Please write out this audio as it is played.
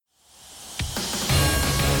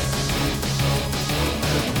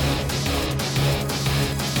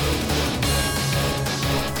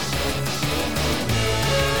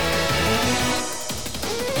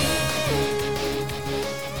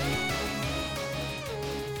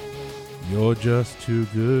You're just too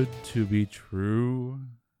good to be true.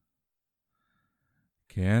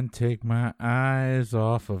 Can't take my eyes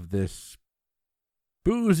off of this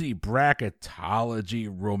boozy bracketology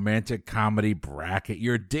romantic comedy bracket.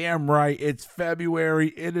 You're damn right. It's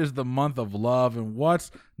February. It is the month of love, and what's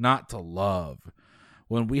not to love?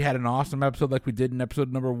 When we had an awesome episode like we did in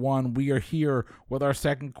episode number 1, we are here with our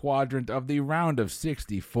second quadrant of the round of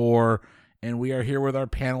 64, and we are here with our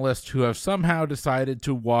panelists who have somehow decided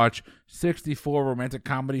to watch 64 romantic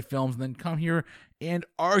comedy films and then come here and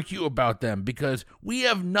argue about them because we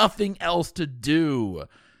have nothing else to do.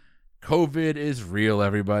 COVID is real,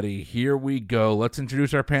 everybody. Here we go. Let's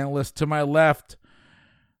introduce our panelists. To my left,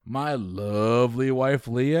 my lovely wife,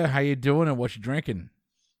 Leah. How you doing and what you drinking?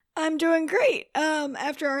 I'm doing great.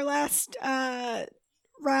 After our last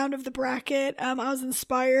round of the bracket, I was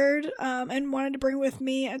inspired and wanted to bring with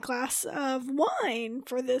me a glass of wine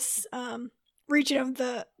for this region of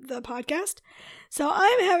the podcast. So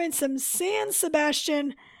I'm having some San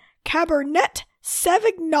Sebastian Cabernet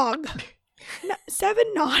Sauvignon.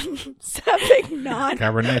 Sauvignon.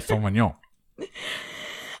 Cabernet Sauvignon.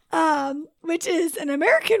 Which is an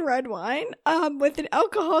American red wine with an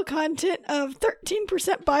alcohol content of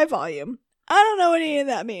 13% by volume. I don't know what any of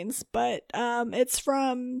that means, but it's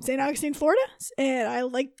from St. Augustine, Florida, and I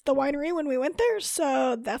liked the winery when we went there,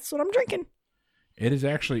 so that's what I'm drinking. It is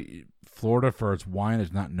actually, Florida for its wine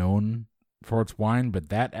is not known for its wine, but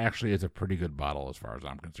that actually is a pretty good bottle as far as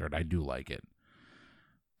I'm concerned. I do like it.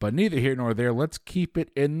 But neither here nor there, let's keep it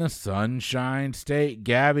in the Sunshine State.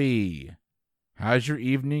 Gabby, how's your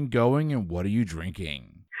evening going and what are you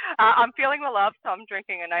drinking? I'm feeling the love, so I'm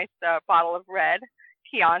drinking a nice bottle of red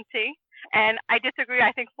Chianti. And I disagree.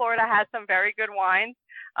 I think Florida has some very good wines.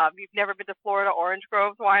 You've never been to Florida Orange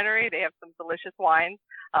Grove's winery. They have some delicious wines,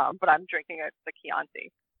 but I'm drinking the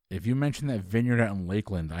Chianti. If you mention that vineyard out in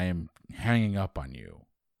Lakeland, I am hanging up on you.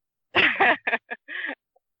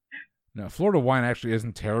 No, Florida wine actually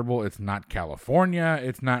isn't terrible. It's not California.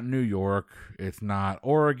 It's not New York. It's not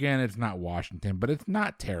Oregon. It's not Washington, but it's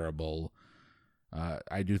not terrible.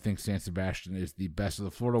 I do think San Sebastian is the best of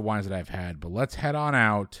the Florida wines that I've had, but let's head on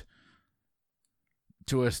out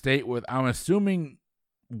to a state with, I'm assuming,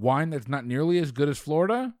 wine that's not nearly as good as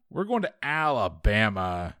Florida. We're going to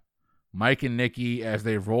Alabama. Mike and Nikki, as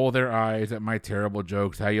they roll their eyes at my terrible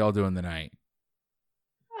jokes, how y'all doing tonight?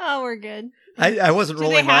 Oh, we're good. I wasn't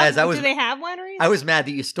rolling my eyes. Do they have wineries? I was mad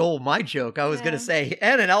that you stole my joke. I was going to say,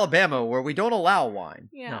 and in Alabama, where we don't allow wine.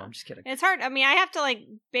 Yeah. No, I'm just kidding. It's hard. I mean, I have to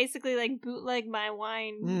basically bootleg my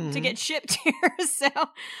wine to get shipped here. So,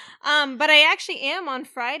 but I actually am on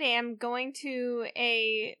Friday. I'm going to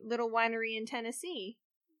a little winery in Tennessee.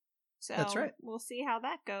 So that's right. We'll see how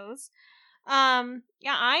that goes.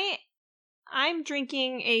 I'm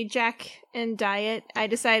drinking a Jack and Diet. I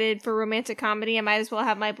decided for romantic comedy, I might as well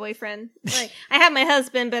have my boyfriend. I have my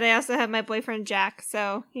husband, but I also have my boyfriend Jack,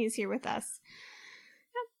 so he's here with us.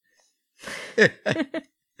 Yep.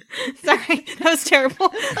 Sorry, that was terrible.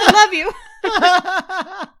 I love you.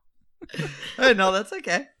 No, that's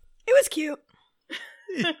okay. It was cute.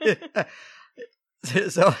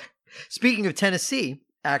 So, speaking of Tennessee,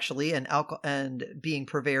 actually, and being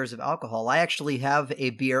purveyors of alcohol, I actually have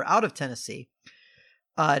a beer out of Tennessee.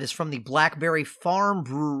 It is from the Blackberry Farm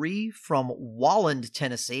Brewery from Walland,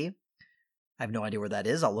 Tennessee. I have no idea where that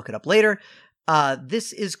is. I'll look it up later.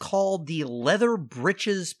 This is called the Leather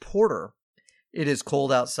Britches Porter. It is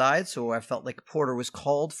cold outside, so I felt like porter was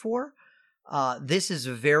called for. This is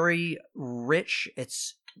very rich.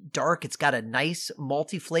 It's dark. It's got a nice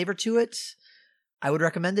malty flavor to it. I would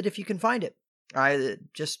recommend it if you can find it. I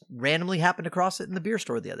just randomly happened across it in the beer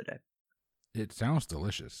store the other day. It sounds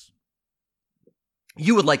delicious.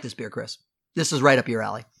 You would like this beer, Chris. This is right up your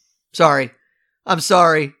alley. Sorry. I'm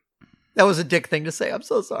sorry. That was a dick thing to say. I'm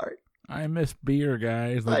so sorry. I miss beer,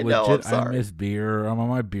 guys. I know, legit, I'm sorry. I miss beer. I'm on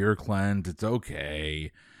my beer cleanse. It's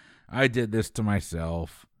okay. I did this to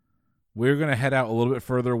myself. We're going to head out a little bit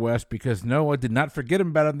further west because Noah did not forget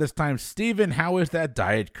about it this time. Steven, how is that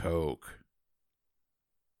Diet Coke?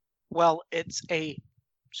 Well, it's a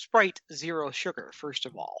Sprite Zero Sugar, first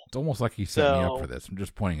of all. It's almost like he set me up for this. I'm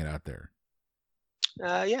just pointing it out there.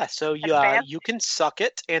 So you can suck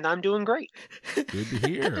it, and I'm doing great. Good to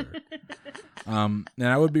hear. And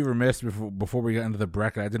I would be remiss before we got into the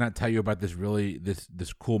bracket. I did not tell you about this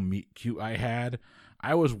this cool meet cute I had.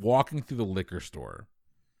 I was walking through the liquor store,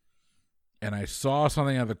 and I saw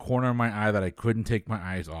something out of the corner of my eye that I couldn't take my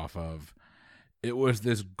eyes off of. It was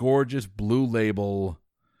this gorgeous Blue Label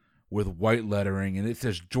with white lettering, and it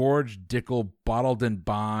says George Dickel Bottled and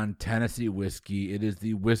Bond Tennessee Whiskey. It is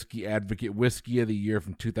the Whiskey Advocate Whiskey of the Year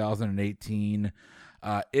from 2018.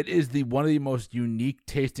 It is one of the most unique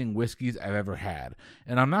tasting whiskeys I've ever had.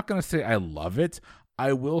 And I'm not going to say I love it.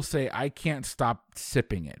 I will say I can't stop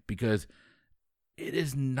sipping it because it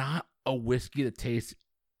is not a whiskey that tastes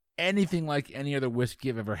anything like any other whiskey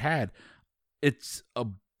I've ever had. It's a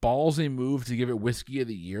ballsy move to give it Whiskey of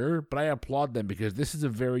the Year, but I applaud them because this is a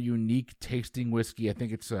very unique tasting whiskey. I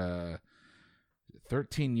think it's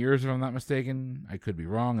 13 years, if I'm not mistaken. I could be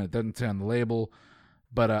wrong. It doesn't say on the label,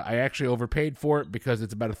 but I actually overpaid for it because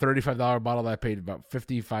it's about a $35 bottle that I paid about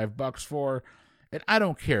 $55 for, and I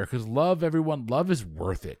don't care because love is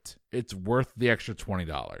worth it. It's worth the extra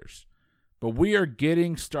 $20. But we are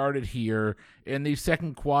getting started here in the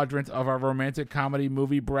second quadrant of our romantic comedy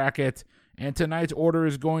movie bracket. And tonight's order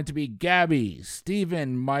is going to be Gabby,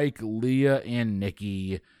 Steven, Mike, Leah, and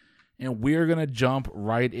Nikki. And we're going to jump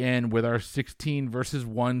right in with our 16 versus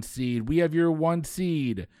 1 seed. We have your 1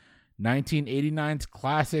 seed, 1989's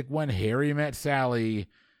classic When Harry Met Sally,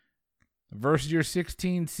 versus your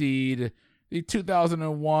 16 seed, the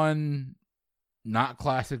 2001, not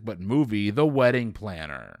classic, but movie, The Wedding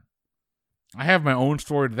Planner. I have my own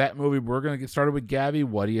story to that movie. We're going to get started with Gabby.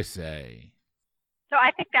 What do you say? So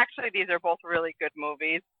I think actually these are both really good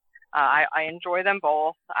movies. I enjoy them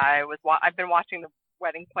both. I've been watching The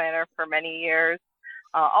Wedding Planner for many years.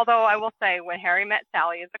 Although I will say When Harry Met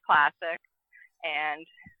Sally is a classic, and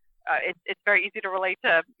it's very easy to relate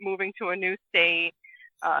to moving to a new state,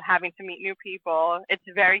 having to meet new people. It's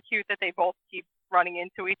very cute that they both keep running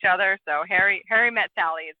into each other. So Harry Met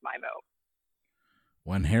Sally is my vote.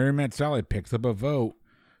 When Harry Met Sally picks up a vote,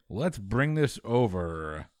 let's bring this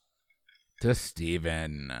over to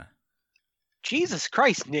Steven. Jesus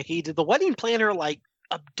Christ, Nikki, did The Wedding Planner,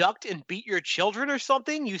 abduct and beat your children or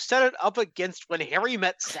something? You set it up against When Harry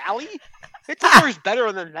Met Sally? It deserves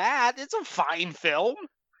better than that. It's a fine film.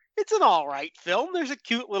 It's an all right film. There's a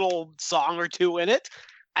cute little song or two in it.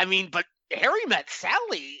 I mean, but Harry Met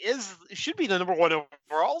Sally should be the number one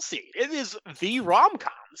overall seed. It is the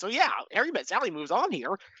rom-com. So yeah, Harry Met Sally moves on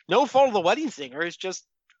here. No Fault of the Wedding Singer. It's just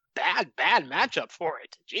bad matchup for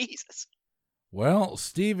it. Jesus. Well,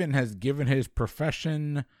 Steven has given his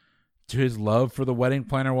profession to his love for The Wedding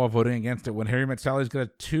Planner while voting against it. When Harry Met Sally's got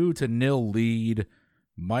a 2-0 lead.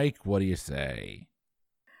 Mike, what do you say?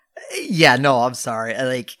 Yeah, no, I'm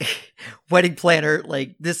sorry. Wedding Planner,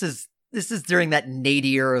 this is during that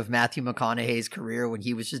nadir of Matthew McConaughey's career when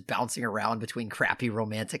he was just bouncing around between crappy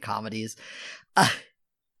romantic comedies.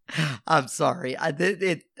 I'm sorry.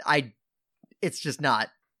 It's just not.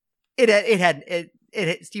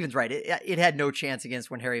 Steven's right. It had no chance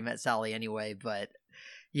against When Harry Met Sally anyway. But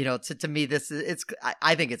to me,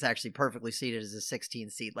 I think it's actually perfectly seated as a 16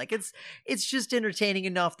 seed. It's just entertaining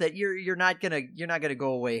enough that you're not gonna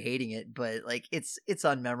go away hating it. But it's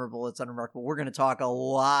unmemorable. It's unremarkable. We're gonna talk a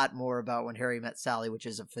lot more about When Harry Met Sally, which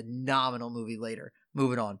is a phenomenal movie later.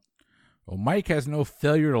 Moving on. Well, Mike has no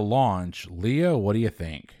failure to launch. Leah, what do you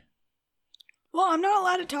think? Well, I'm not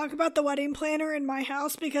allowed to talk about The Wedding Planner in my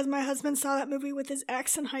house because my husband saw that movie with his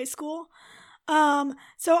ex in high school.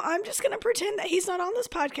 So I'm just going to pretend that he's not on this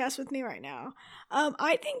podcast with me right now.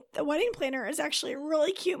 I think The Wedding Planner is actually a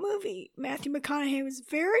really cute movie. Matthew McConaughey was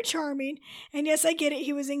very charming, and yes, I get it,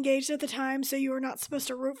 he was engaged at the time, so you were not supposed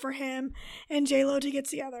to root for him and J-Lo to get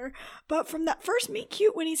together. But from that first meet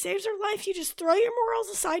cute, when he saves her life, you just throw your morals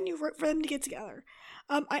aside and you root for them to get together.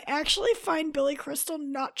 I actually find Billy Crystal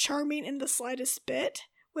not charming in the slightest bit,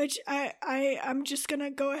 which I'm just going to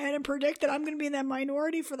go ahead and predict that I'm going to be in that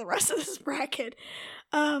minority for the rest of this bracket,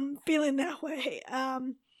 feeling that way.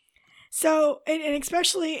 So, and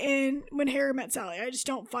especially in When Harry Met Sally, I just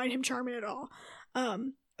don't find him charming at all.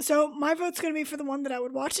 So my vote's going to be for the one that I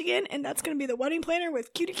would watch again, and that's going to be The Wedding Planner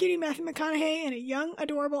with cutie Matthew McConaughey and a young,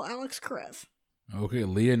 adorable Alex Karev. Okay,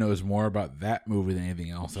 Leah knows more about that movie than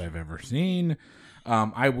anything else I've ever seen.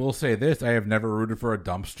 I will say this, I have never rooted for a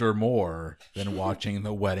dumpster more than watching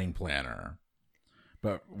The Wedding Planner.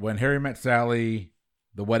 But When Harry Met Sally,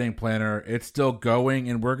 The Wedding Planner, it's still going,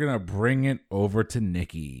 and we're going to bring it over to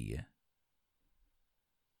Nikki.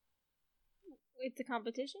 It's a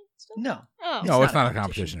competition still? No. Oh. No, it's not a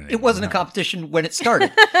competition anymore. It wasn't a competition when it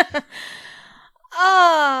started.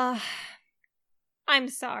 I'm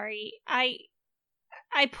sorry. I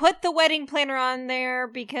put The Wedding Planner on there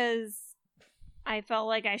because I felt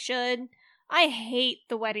like I should. I hate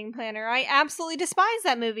The Wedding Planner. I absolutely despise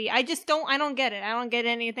that movie. I don't get it. I don't get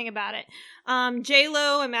anything about it.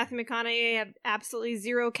 J-Lo and Matthew McConaughey have absolutely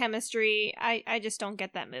zero chemistry. I just don't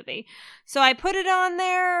get that movie. So I put it on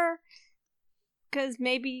there because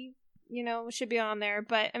maybe should be on there.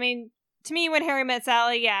 But I mean, to me, When Harry Met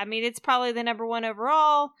Sally, yeah, I mean, it's probably the number one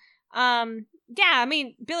overall. Yeah, I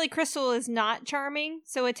mean, Billy Crystal is not charming,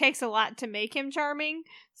 so it takes a lot to make him charming.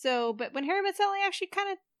 So, but When Harry Met Sally actually kind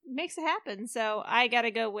of makes it happen. So I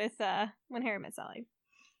gotta go with When Harry Met Sally.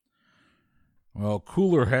 Well,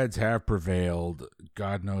 cooler heads have prevailed.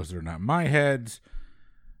 God knows they're not my heads.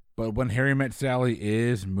 But When Harry Met Sally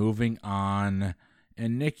is moving on.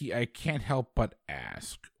 And Nikki, I can't help but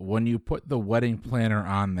ask, when you put the wedding planner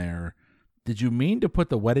on there, did you mean to put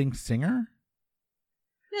the wedding singer?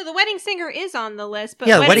 No, the wedding singer is on the list, but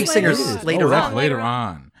yeah, the wedding singer's is. later that's on. later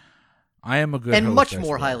on. I am a good And host, much I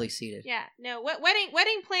more swear. highly seated. Yeah, no,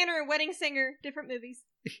 wedding planner and wedding singer, different movies.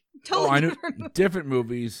 Oh, Totally I knew different movies. different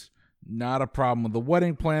movies. Not a problem. The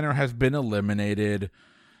wedding planner has been eliminated.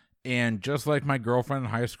 And just like my girlfriend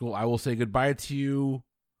in high school, I will say goodbye to you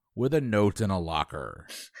with a note in a locker.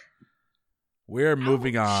 We're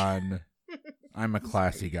moving on. I'm a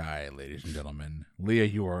classy guy, ladies and gentlemen. Leah,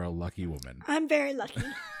 you are a lucky woman. I'm very lucky.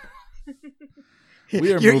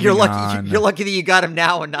 We are You're moving lucky. on. You're lucky that you got him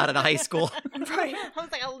now and not in high school. Right. I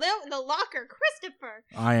was like, a little in the locker, Christopher.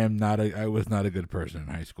 I was not a good person in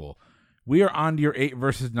high school. We are on to your 8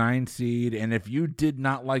 versus 9 seed, and if you did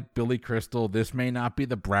not like Billy Crystal, this may not be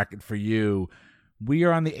the bracket for you. We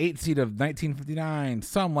are on the 8 seed of 1959,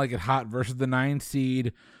 Some Like It Hot versus the 9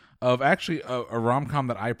 seed of actually a rom-com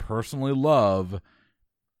that I personally love,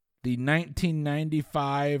 the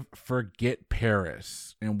 1995 Forget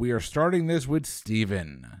Paris. And we are starting this with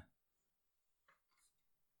Steven.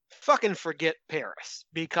 Fucking forget Paris,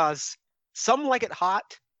 because Some Like It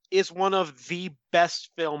Hot is one of the best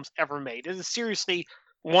films ever made. It is seriously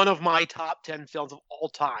one of my top 10 films of all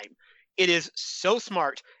time. It is so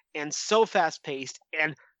smart and so fast-paced,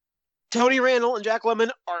 and Tony Randall and Jack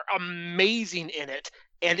Lemmon are amazing in it,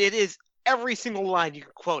 and it is every single line you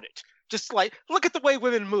can quote it. Just like, look at the way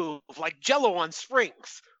women move, like Jell-O on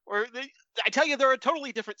springs. I tell you, they're a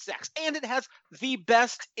totally different sex. And it has the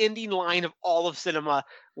best ending line of all of cinema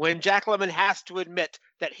when Jack Lemmon has to admit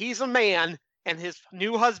that he's a man and his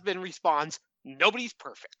new husband responds, "Nobody's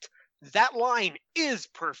perfect." That line is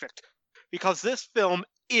perfect because this film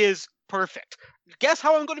is perfect. Guess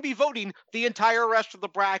how I'm going to be voting the entire rest of the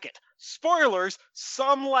bracket. Spoilers,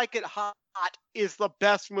 Some Like It Hot is the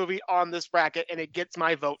best movie on this bracket, and it gets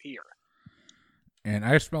my vote here. And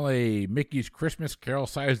I smell a Mickey's Christmas Carol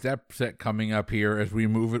sized upset coming up here as we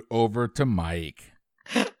move it over to Mike.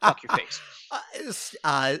 Fuck your face.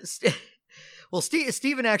 Well,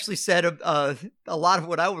 Steven actually said a lot of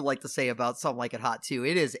what I would like to say about Some Like It Hot, too.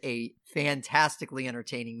 It is a fantastically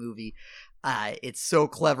entertaining movie. It's so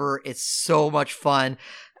clever. It's so much fun.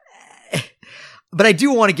 But I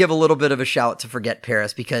do want to give a little bit of a shout to Forget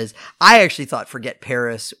Paris, because I actually thought Forget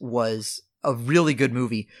Paris was a really good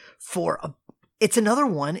movie. It's another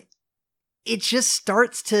one. It just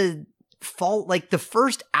starts to fall. Like the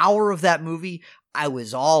first hour of that movie, I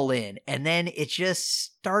was all in. And then it just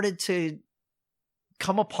started to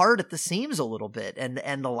come apart at the seams a little bit,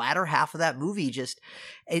 and the latter half of that movie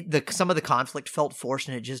some of the conflict felt forced,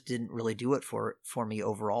 and it just didn't really do it for me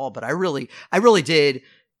overall. But I really did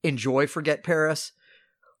enjoy Forget Paris.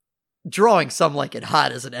 Drawing Some Like It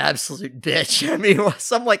Hot is an absolute bitch. I mean,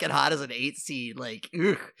 Some Like It Hot is an 8 seed. Like,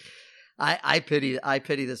 ugh. I pity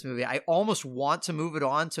this movie. I almost want to move it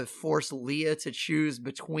on to force Leah to choose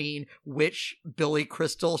between which Billy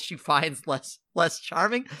Crystal she finds less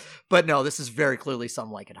charming. But no, this is very clearly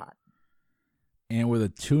Some Like It Hot. And with a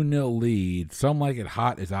 2-0 lead, Some Like It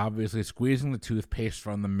Hot is obviously squeezing the toothpaste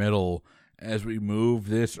from the middle as we move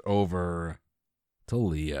this over to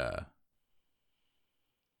Leah.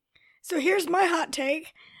 So here's my hot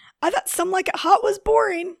take. I thought Some Like It Hot was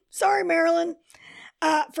boring. Sorry, Marilyn.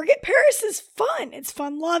 Forget Paris is fun. It's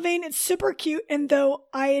fun-loving. It's super cute. And though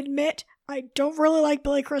I admit I don't really like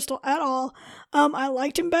Billy Crystal at all, I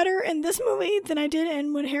liked him better in this movie than I did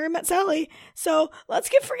in When Harry Met Sally. So let's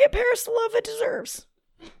give Forget Paris the love it deserves.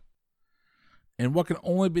 And what can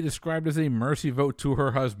only be described as a mercy vote to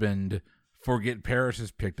her husband, Forget Paris has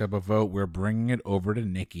picked up a vote. We're bringing it over to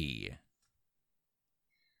Nikki.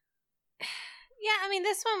 Yeah, I mean,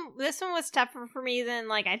 this one was tougher for me than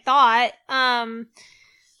I thought. I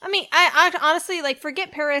mean, I honestly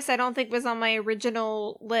Forget Paris. I don't think was on my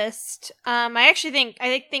original list. I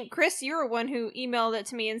think Chris, you were one who emailed it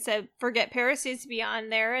to me and said Forget Paris needs to be on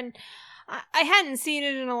there, and I hadn't seen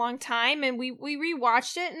it in a long time, and we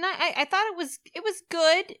rewatched it, and I thought it was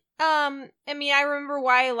good. I mean, I remember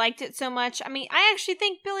why I liked it so much. I mean, I actually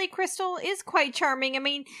think Billy Crystal is quite charming. I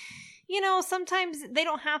mean, sometimes they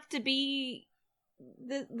don't have to be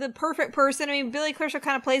the perfect person. I mean, Billy Crystal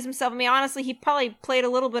kind of plays himself. I mean, honestly, he probably played a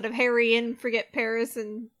little bit of Harry in Forget Paris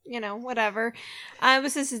and, whatever. It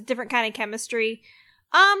was just a different kind of chemistry.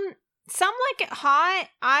 Some Like It Hot.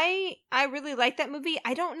 I really like that movie.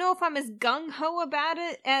 I don't know if I'm as gung-ho about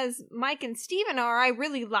it as Mike and Steven are. I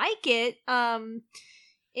really like it.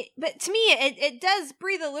 But to me, it does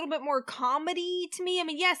breathe a little bit more comedy to me. I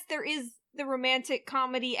mean, yes, there is the romantic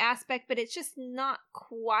comedy aspect, but it's just not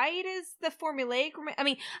quite as the formulaic. I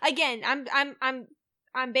mean, again,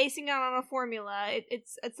 I'm basing it on a formula.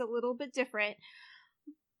 It's a little bit different.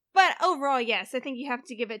 But overall, yes, I think you have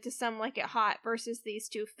to give it to Some Like It Hot versus these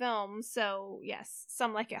two films. So, yes,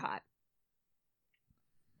 Some Like It Hot.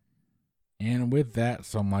 And with that,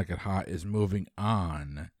 Some Like It Hot is moving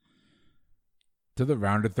on to the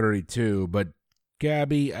round of 32. But,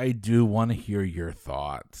 Gabby, I do want to hear your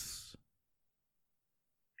thoughts.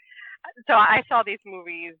 So I saw these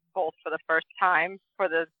movies both for the first time for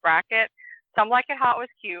this bracket. Some Like It Hot was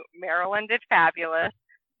cute. Marilyn did fabulous.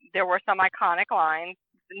 There were some iconic lines.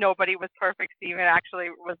 Nobody was perfect. Steven actually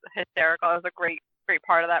was hysterical. It was a great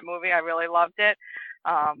part of that movie. I really loved it.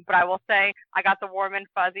 But I will say I got the warm and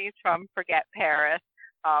fuzzies from Forget Paris.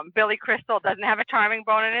 Billy Crystal doesn't have a charming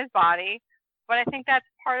bone in his body, but I think that's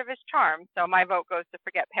part of his charm. So my vote goes to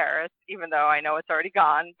Forget Paris, even though I know it's already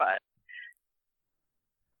gone. But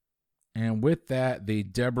And with that, the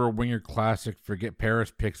Deborah Winger classic Forget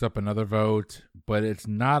Paris picks up another vote, but it's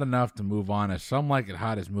not enough to move on, as Some Like It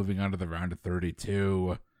Hot is moving on to the round of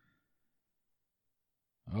 32.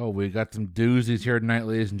 Oh, we got some doozies here tonight,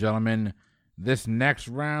 ladies and gentlemen. This next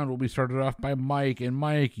round will be started off by Mike, and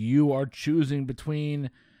Mike, you are choosing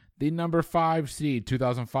between the number 5 seed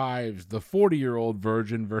 2005's The 40-Year-Old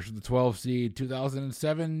Virgin versus the 12 seed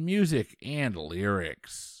 2007 Music and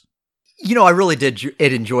Lyrics. I really did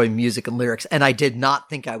enjoy Music and Lyrics, and I did not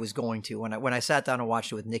think I was going to. When I sat down and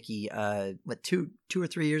watched it with Nikki, 2 or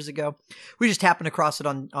 3 years ago, we just happened across it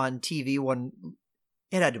on TV.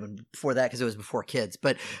 It had to have been before that because it was before kids.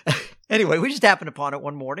 But anyway, we just happened upon it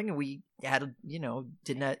one morning, and we had, we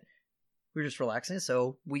were just relaxing,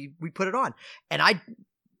 so we put it on. And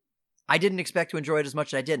I didn't expect to enjoy it as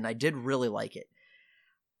much as I did, and I did really like it.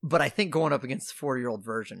 But I think going up against the 40-Year-Old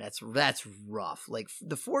Virgin, that's rough. Like,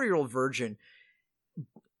 the 40-Year-Old Virgin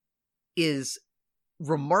is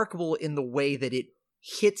remarkable in the way that it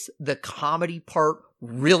hits the comedy part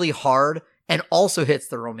really hard and also hits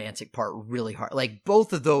the romantic part really hard. Like,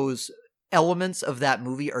 both of those elements of that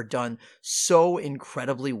movie are done so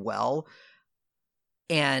incredibly well.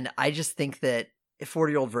 And I just think that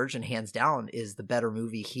 40-Year-Old Virgin, hands down, is the better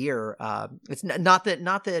movie here. It's not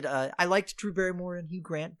that I liked Drew Barrymore and Hugh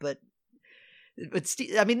Grant, but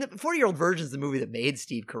Steve, I mean, the 40-Year-Old Virgin is the movie that made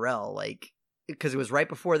Steve Carell, like, because it was right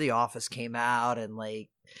before The Office came out, and like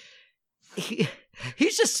he's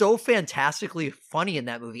just so fantastically funny in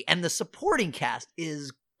that movie, and the supporting cast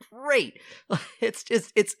is great.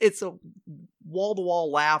 It's a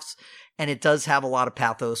wall-to-wall laughs, and it does have a lot of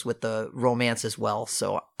pathos with the romance as well.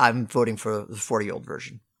 So I'm voting for the 40-Year-Old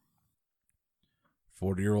Virgin.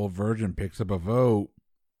 40-Year-Old Virgin picks up a vote.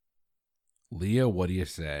 Leah, what do you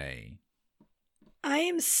say? I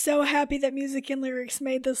am so happy that Music and Lyrics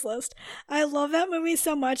made this list. I love that movie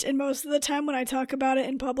so much, and most of the time when I talk about it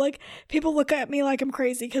in public, people look at me like I'm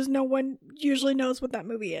crazy because no one usually knows what that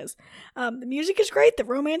movie is. The music is great. The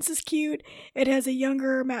romance is cute. It has a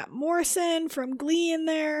younger Matt Morrison from Glee in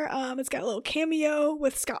there. It's got a little cameo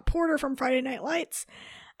with Scott Porter from Friday Night Lights.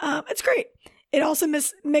 It's great. It also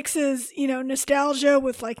mixes, nostalgia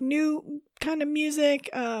with like new kind of music.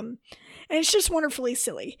 And it's just wonderfully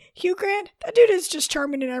silly. Hugh Grant, that dude is just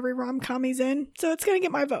charming in every rom-com he's in, so it's going to get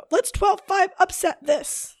my vote. Let's 12-5 upset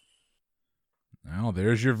this. Now,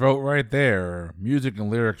 there's your vote right there. Music and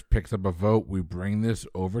Lyrics picks up a vote. We bring this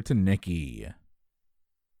over to Nikki.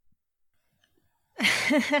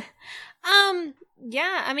 Yeah,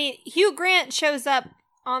 I mean, Hugh Grant shows up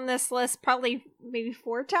on this list probably maybe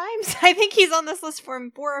 4 times. I think he's on this list for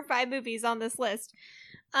 4 or 5 movies on this list.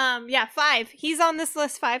 5. He's on this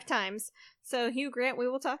list 5 times. So Hugh Grant we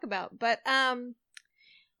will talk about. But I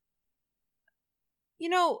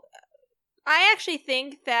actually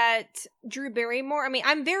think that Drew Barrymore, I mean,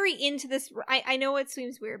 I'm very into this. I know it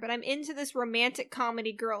seems weird, but I'm into this romantic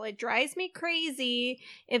comedy girl. It drives me crazy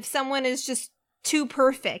if someone is just too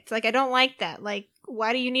perfect. Like, I don't like that. Like,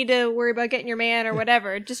 why do you need to worry about getting your man or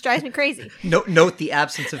whatever? It just drives me crazy. Note the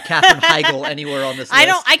absence of Katherine Heigl anywhere on this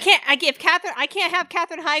list. I can't have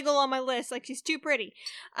Katherine Heigl on my list. Like, she's too pretty.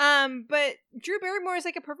 But Drew Barrymore is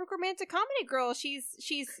like a perfect romantic comedy girl. She's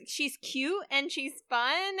cute and she's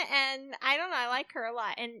fun, and I don't know, I like her a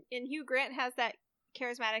lot. And Hugh Grant has that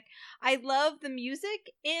charismatic. I love the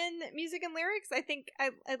music in Music and Lyrics. I think I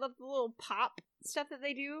love the little pop stuff that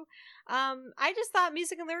they do. I just thought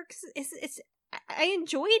Music and Lyrics I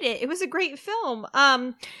enjoyed it. It was a great film.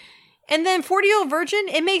 And then 40-Year-Old Virgin,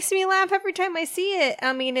 it makes me laugh every time I see it.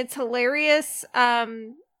 I mean, it's hilarious.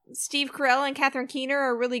 Steve Carell and Catherine Keener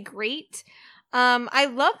are really great. I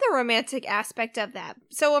love the romantic aspect of that.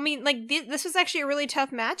 So, I mean, like, this was actually a really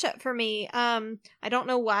tough matchup for me. I don't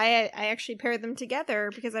know why I actually paired them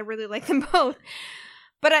together, because I really like them both.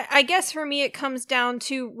 But I guess for me, it comes down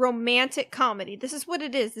to romantic comedy. This is what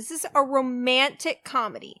it is. This is a romantic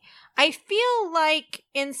comedy. I feel like,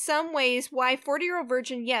 in some ways, why 40-Year-Old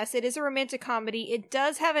Virgin, yes, it is a romantic comedy. It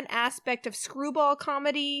does have an aspect of screwball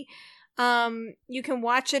comedy. You can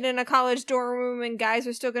watch it in a college dorm room and guys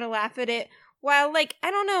are still going to laugh at it. While, like,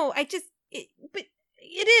 I don't know, but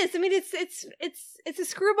it is. I mean, it's a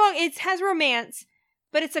screwball. It has romance,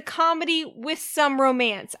 but it's a comedy with some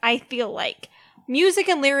romance, I feel like. Music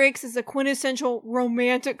and Lyrics is a quintessential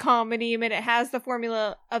romantic comedy. I mean, it has the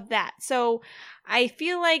formula of that. So I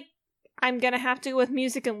feel like I'm going to have to go with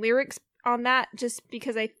Music and Lyrics on that, just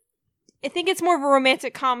because I think it's more of a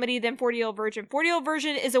romantic comedy than 40-Year-Old Virgin. 40-Year-Old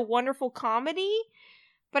Virgin is a wonderful comedy,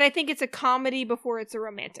 but I think it's a comedy before it's a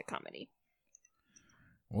romantic comedy.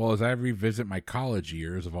 Well, as I revisit my college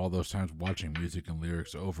years of all those times watching Music and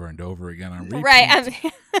Lyrics over and over again on repeat.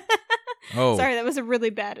 Right. Oh. Sorry, that was a really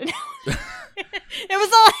bad analogy. It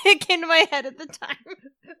was all that came to my head at the time.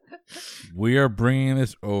 We are bringing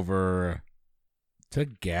this over to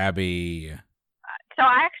Gabby. So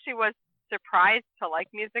I actually was surprised to like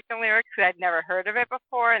Music and Lyrics, because I'd never heard of it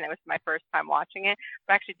before, and it was my first time watching it.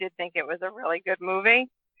 But I actually did think it was a really good movie.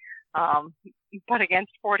 But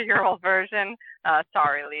against 40-Year-Old Virgin,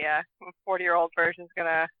 sorry, Leah, 40-Year-Old Virgin's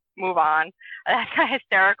gonna move on. That's a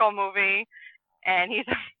hysterical movie, and he's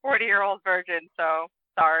a 40-Year-Old Virgin, so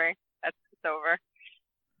sorry, it's over.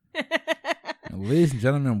 Ladies and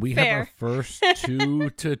gentlemen, we Fair. have our first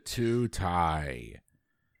 2-2 tie.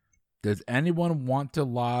 Does anyone want to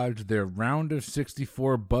lodge their round of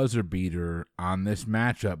 64 buzzer beater on this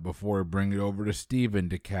matchup before we bring it over to Steven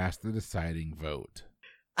to cast the deciding vote?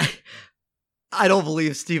 I don't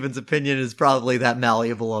believe Steven's opinion is probably that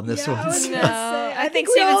malleable on this Yeah, I one. was so- gonna say, I think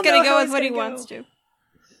we all Steven's going know to go how with he's what he gonna wants go. to.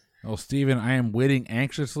 Well, Steven, I am waiting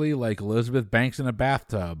anxiously like Elizabeth Banks in a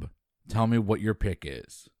bathtub. Tell me what your pick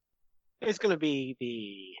is. It's going to be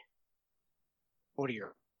the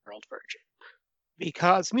 40-Year-Old Virgin.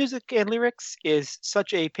 Because Music and Lyrics is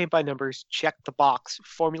such a paint-by-numbers, check-the-box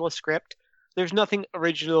formula script. There's nothing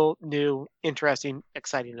original, new, interesting,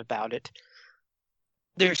 exciting about it.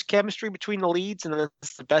 There's chemistry between the leads, and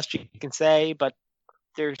that's the best you can say, but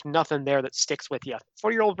there's nothing there that sticks with you.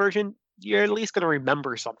 40-Year-Old Virgin, you're at least going to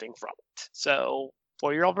remember something from it. So,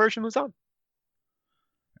 40-Year-Old Virgin moves on.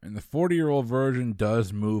 And the 40-Year-Old Virgin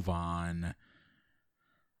does move on.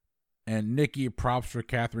 And Nikki, props for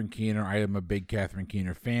Catherine Keener. I am a big Catherine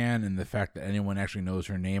Keener fan, and the fact that anyone actually knows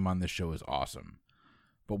her name on this show is awesome.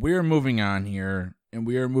 But we are moving on here, and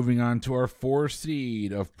we are moving on to our 4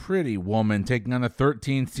 seed of Pretty Woman taking on the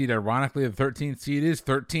 13 seed. Ironically, the 13th seed is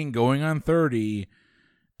 13 going on 30.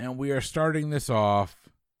 And we are starting this off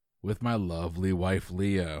with my lovely wife,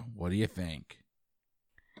 Leah. What do you think?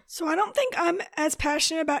 So I don't think I'm as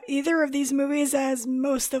passionate about either of these movies as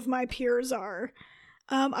most of my peers are.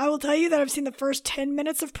 I will tell you that I've seen the first 10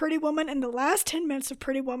 minutes of Pretty Woman and the last 10 minutes of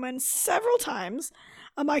Pretty Woman several times.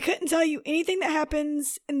 I couldn't tell you anything that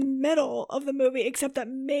happens in the middle of the movie except that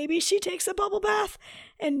maybe she takes a bubble bath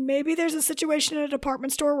and maybe there's a situation in a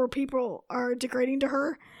department store where people are degrading to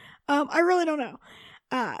her. I really don't know.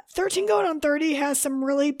 13 Going on 30 has some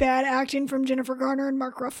really bad acting from Jennifer Garner and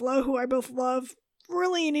Mark Ruffalo, who I both love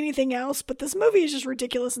really in anything else, but this movie is just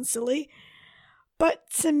ridiculous and silly. But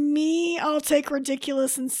to me, I'll take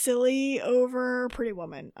ridiculous and silly over Pretty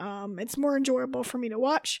Woman. It's more enjoyable for me to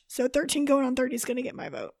watch, so 13 Going on 30 is going to get my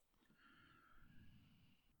vote.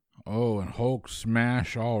 Oh, and Hulk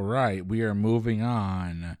smash. All right, we are moving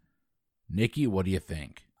on. Nikki, what do you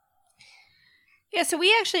think? Yeah, so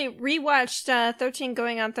we actually rewatched 13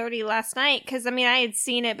 Going on 30 last night, because, I mean, I had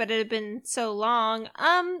seen it, but it had been so long.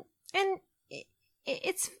 And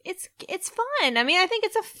it's fun. I mean, I think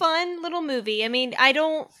it's a fun little movie. I mean, I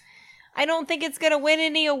don't think it's gonna win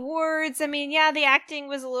any awards. I mean, yeah, the acting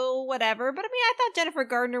was a little whatever, but I mean, I thought Jennifer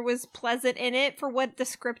Gardner was pleasant in it for what the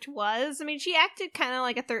script was. I mean, she acted kind of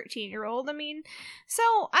like a 13-year-old. I mean, so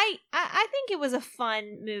I think it was a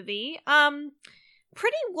fun movie.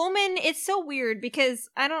 Pretty Woman, it's so weird because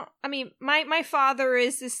my father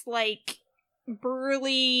is this like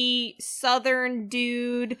burly Southern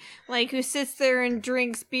dude, like, who sits there and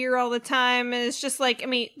drinks beer all the time, and it's just like, I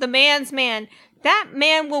mean, the man's man. That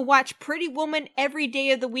man will watch Pretty Woman every day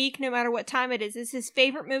of the week, no matter what time it is. It's his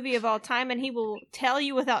favorite movie of all time, and he will tell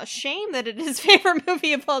you without shame that it is his favorite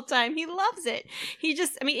movie of all time. He loves it. He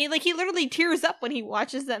just, I mean, like, he literally tears up when he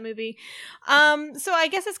watches that movie. So I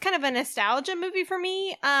guess it's kind of a nostalgia movie for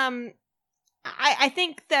me. I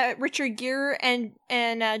think that Richard Gere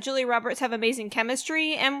and Julia Roberts have amazing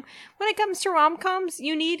chemistry, and when it comes to rom-coms,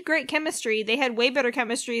 you need great chemistry. They had way better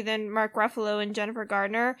chemistry than Mark Ruffalo and Jennifer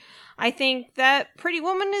Gardner. I think that Pretty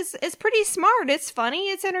Woman is pretty smart. It's funny,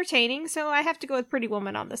 it's entertaining, so I have to go with Pretty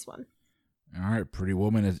Woman on this one. All right, Pretty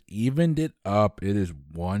Woman has evened it up. It is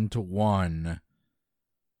 1-1.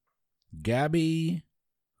 Gabby,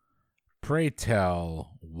 pray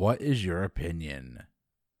tell, what is your opinion?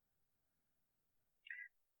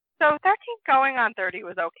 So 13 going on 30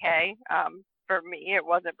 was okay. For me, it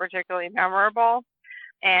wasn't particularly memorable.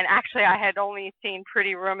 And actually, I had only seen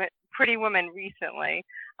Pretty Woman recently.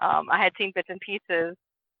 I had seen bits and pieces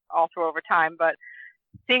all through over time, but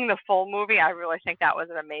seeing the full movie, I really think that was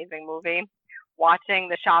an amazing movie. Watching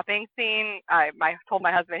the shopping scene, I told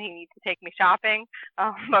my husband he needs to take me shopping,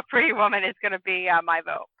 but Pretty Woman is going to be my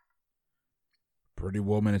vote. Pretty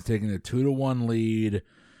Woman is taking a 2-1 lead.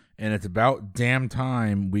 And it's about damn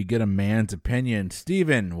time we get a man's opinion.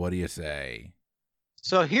 Steven, what do you say?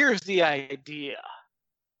 So here's the idea.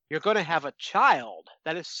 You're going to have a child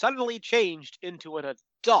that is suddenly changed into an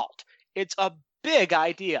adult. It's a big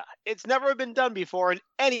idea. It's never been done before in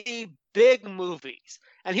any big movies.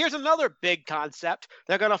 And here's another big concept.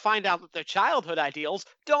 They're going to find out that their childhood ideals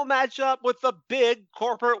don't match up with the big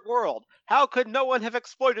corporate world. How could no one have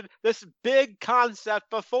exploited this big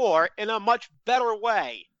concept before in a much better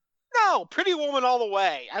way? No, Pretty Woman all the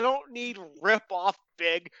way. I don't need rip-off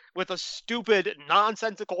big with a stupid,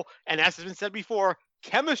 nonsensical, and as has been said before,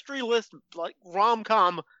 chemistry-less, like,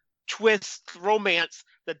 rom-com twist romance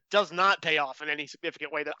that does not pay off in any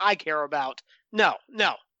significant way that I care about. No.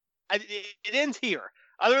 It ends here.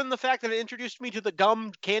 Other than the fact that it introduced me to the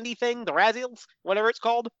gum candy thing, the Razzies, whatever it's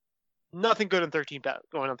called, nothing good in 13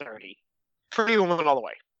 going on 30. Pretty Woman all the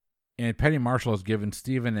way. And Penny Marshall has given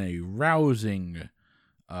Steven a rousing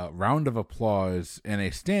round of applause and a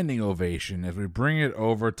standing ovation as we bring it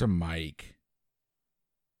over to Mike.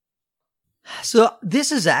 So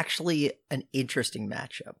this is actually an interesting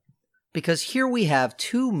matchup because here we have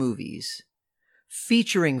two movies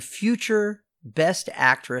featuring future Best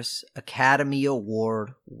Actress Academy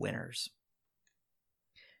Award winners.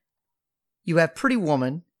 You have Pretty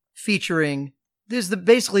Woman featuring, this is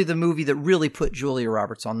basically the movie that really put Julia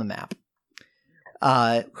Roberts on the map.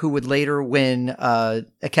 Who would later win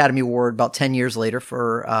Academy Award about 10 years later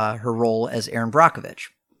for her role as Erin Brockovich.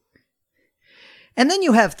 And then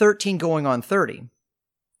you have 13 going on 30,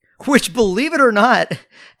 which, believe it or not,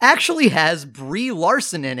 actually has Brie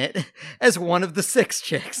Larson in it as one of the 6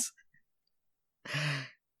 chicks.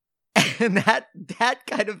 And that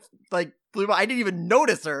kind of, like, blew my, I didn't even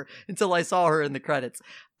notice her until I saw her in the credits.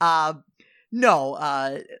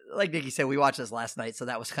 No, like Nikki said, we watched this last night, so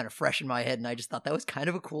that was kind of fresh in my head, and I just thought that was kind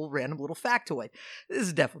of a cool random little factoid. This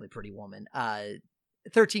is definitely Pretty Woman.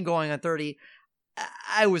 13 going on 30,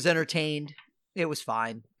 I was entertained. It was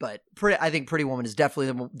fine, but I think Pretty Woman is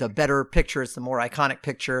definitely the better picture. It's the more iconic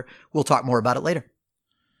picture. We'll talk more about it later.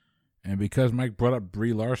 And because Mike brought up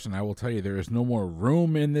Brie Larson, I will tell you there is no more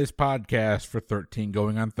room in this podcast for 13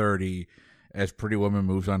 going on 30 as Pretty Woman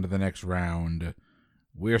moves on to the next round.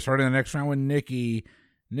 We are starting the next round with Nikki.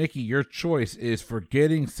 Nikki, your choice is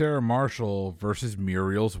Forgetting Sarah Marshall versus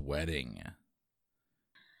Muriel's Wedding.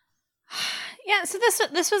 Yeah, so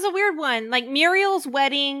this was a weird one. Like, Muriel's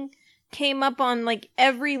Wedding came up on, like,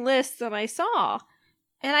 every list that I saw.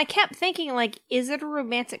 And I kept thinking, like, is it a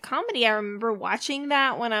romantic comedy? I remember watching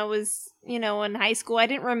that when I was, in high school. I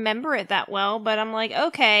didn't remember it that well, but I'm like,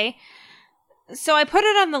 okay. So I put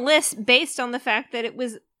it on the list based on the fact that it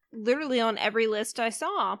was literally on every list I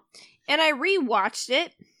saw. And I rewatched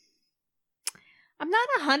it. I'm not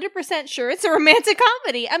 100% sure it's a romantic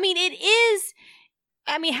comedy. I mean, it is.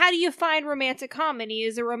 I mean, how do you find romantic comedy?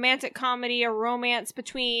 Is a romantic comedy a romance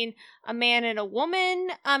between a man and a woman?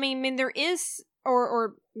 I mean there is,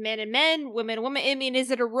 or men and men, women and women. I mean,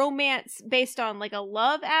 is it a romance based on, like, a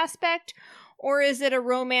love aspect? Or is it a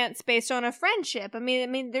romance based on a friendship? I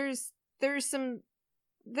mean, there's some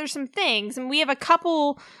things. And we have a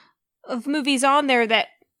couple of movies on there that,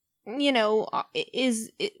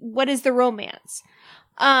 what is the romance?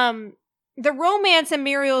 The romance in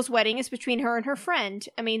Muriel's Wedding is between her and her friend.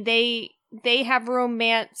 I mean, they have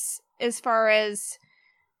romance as far as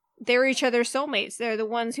they're each other's soulmates. They're the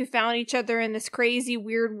ones who found each other in this crazy,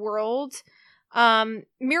 weird world.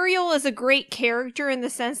 Muriel is a great character in the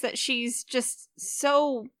sense that she's just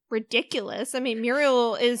so ridiculous. I mean,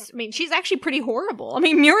 she's actually pretty horrible. I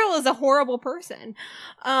mean, Muriel is a horrible person.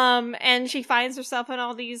 And she finds herself in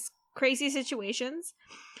all these crazy situations.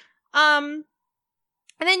 And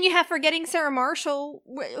then you have Forgetting Sarah Marshall,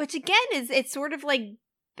 which again it's sort of like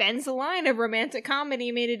bends the line of romantic comedy.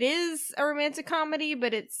 I mean, it is a romantic comedy,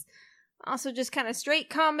 but it's also just kind of straight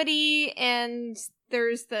comedy. And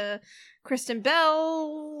there's the Kristen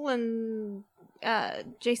Bell and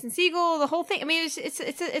Jason Segel, the whole thing. I mean,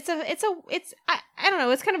 I don't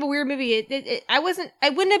know. It's kind of a weird movie. I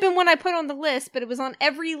wouldn't have been one I put on the list, but it was on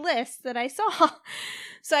every list that I saw.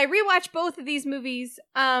 So I rewatched both of these movies.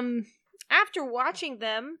 After watching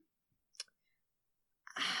them,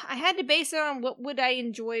 I had to base it on what would I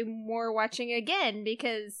enjoy more watching again,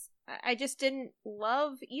 because I just didn't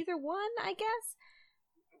love either one, I guess.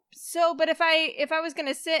 So, but if I was going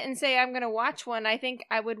to sit and say I'm going to watch one, I think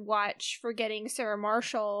I would watch Forgetting Sarah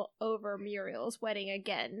Marshall over Muriel's Wedding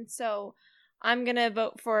again. So I'm going to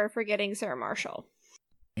vote for Forgetting Sarah Marshall.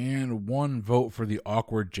 And one vote for the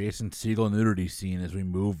awkward Jason Segel nudity scene as we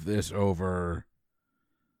move this over.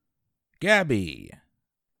 Gabby.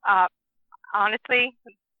 Honestly,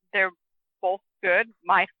 they're both good.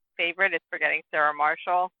 My favorite is Forgetting Sarah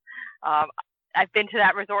Marshall. I've been to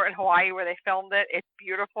that resort in Hawaii where they filmed it. It's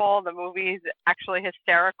beautiful. The movie's actually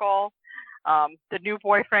hysterical. The new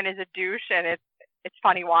boyfriend is a douche, and it's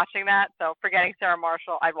funny watching that. So Forgetting Sarah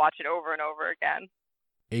Marshall, I'd watch it over and over again.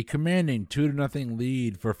 A commanding 2-0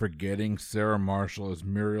 lead for Forgetting Sarah Marshall as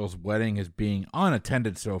Muriel's Wedding is being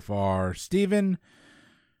unattended so far. Steven,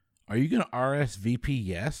 are you going to RSVP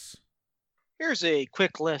yes? Here's a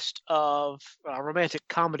quick list of romantic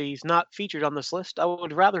comedies not featured on this list I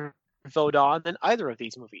would rather vote on than either of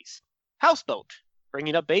these movies. Houseboat,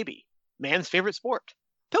 Bringing Up Baby, Man's Favorite Sport,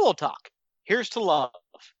 Pillow Talk, Here's to Love,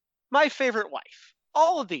 My Favorite Wife.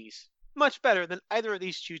 All of these much better than either of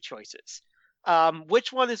these two choices.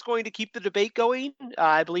 Which one is going to keep the debate going?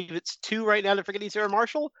 I believe it's 2 right now to Forgetting Sarah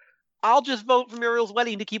Marshall. I'll just vote for Muriel's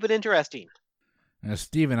Wedding to keep it interesting. Now,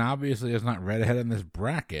 Steven obviously is not read ahead in this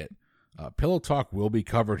bracket. Pillow Talk will be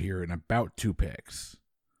covered here in about 2 picks.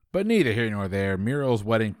 But neither here nor there. Muriel's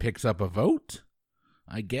Wedding picks up a vote,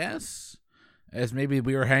 I guess. As maybe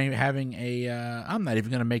we were having a... I'm not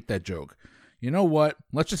even going to make that joke. You know what?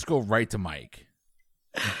 Let's just go right to Mike.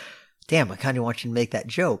 Damn, I kind of want you to make that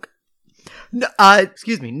joke. No,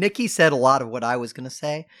 excuse me. Nikki said a lot of what I was going to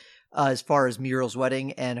say as far as Muriel's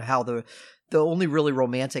Wedding and how the only really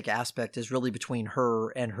romantic aspect is really between her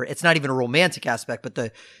and her. It's not even a romantic aspect, but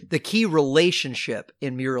the key relationship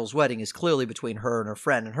in Muriel's Wedding is clearly between her and her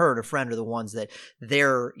friend. And her and her friend are the ones that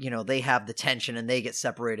they have the tension and they get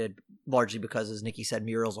separated largely because, as Nikki said,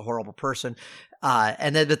 Muriel's a horrible person.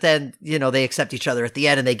 But then they accept each other at the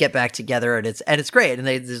end and they get back together and it's great. And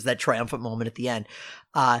there's that triumphant moment at the end.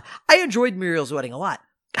 I enjoyed Muriel's Wedding a lot.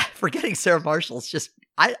 Forgetting Sarah Marshall is just,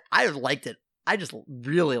 I liked it. I just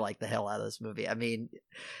really like the hell out of this movie. I mean,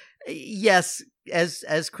 yes,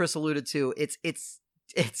 as Chris alluded to, it's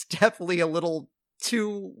definitely a little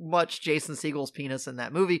too much Jason Segel's penis in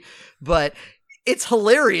that movie, but it's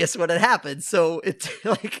hilarious when it happens. So it's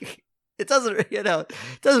like it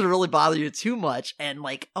doesn't really bother you too much. And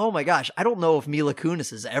like, oh my gosh, I don't know if Mila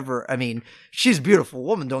Kunis has ever. I mean, she's a beautiful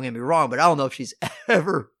woman. Don't get me wrong, but I don't know if she's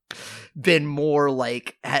ever been more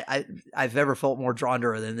like I've ever felt more drawn to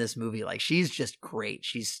her than this movie. Like, she's just great.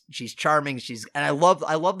 She's charming. And I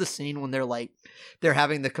love the scene when they're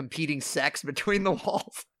having the competing sex between the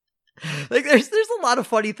walls. Like, there's a lot of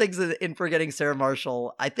funny things in Forgetting Sarah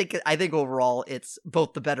Marshall. I think overall it's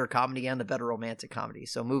both the better comedy and the better romantic comedy.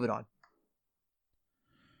 So moving on.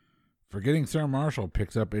 Forgetting Sarah Marshall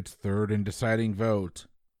picks up its third and deciding vote.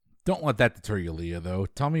 Don't let that deter you, Leah, though.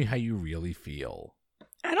 Tell me how you really feel.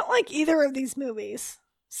 I don't like either of these movies,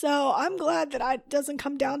 so I'm glad that it doesn't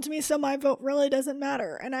come down to me, so my vote really doesn't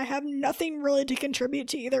matter, and I have nothing really to contribute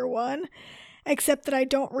to either one, except that I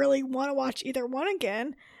don't really want to watch either one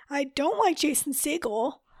again. I don't like Jason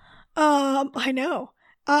Segel. I know.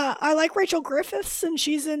 I like Rachel Griffiths, and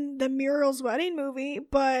she's in the Muriel's Wedding movie,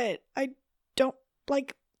 but I don't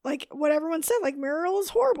like what everyone said, like, Muriel is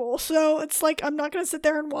horrible, so it's like, I'm not going to sit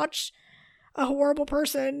there and watch a horrible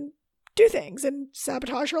person do things and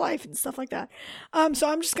sabotage her life and stuff like that. So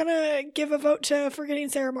I'm just gonna give a vote to Forgetting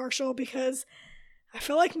Sarah Marshall because I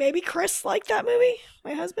feel like maybe Chris liked that movie,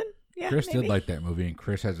 my husband, Yeah, Chris maybe. did like that movie, and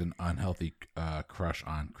Chris has an unhealthy crush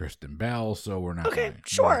on Kristen Bell, so we're not Okay, gonna,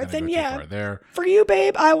 sure. we're not gonna Then go too yeah. far there. For you,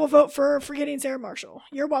 babe, I will vote for Forgetting Sarah Marshall.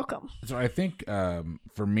 You're welcome. So I think,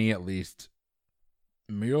 for me at least,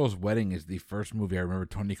 Muriel's Wedding is the first movie I remember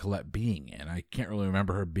Toni Collette being in. I can't really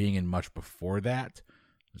remember her being in much before that.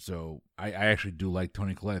 So I actually do like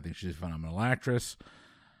Toni Collette. I think she's a phenomenal actress.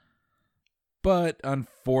 But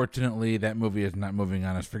unfortunately, that movie is not moving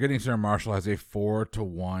on us. Forgetting Sarah Marshall has a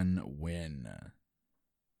 4-1 win.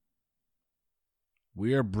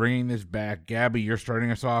 We are bringing this back. Gabby, you're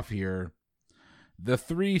starting us off here. The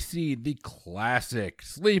 3 seed, the classic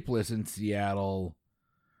Sleepless in Seattle,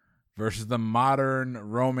 versus the modern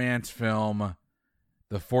romance film,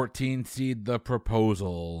 the 14 seed, The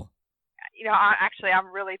Proposal.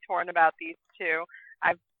 I'm really torn about these two.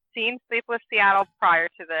 I've seen Sleepless Seattle prior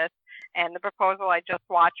to this, and The Proposal I just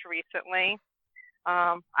watched recently.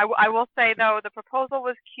 I will say, though, The Proposal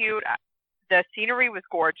was cute. The scenery was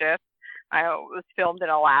gorgeous. It was filmed in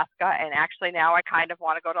Alaska, and actually now I kind of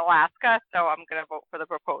want to go to Alaska, so I'm going to vote for The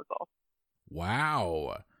Proposal.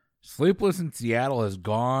 Wow. Sleepless in Seattle has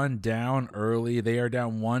gone down early. They are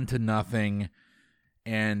down 1-0,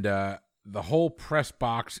 and the whole press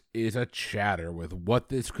box is a chatter with what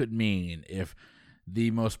this could mean if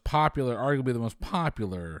the most popular, arguably the most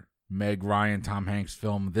popular Meg Ryan, Tom Hanks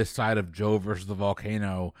film, This Side of Joe versus the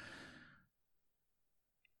Volcano,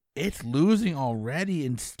 it's losing already.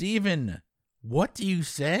 And Steven, what do you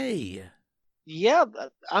say? Yeah,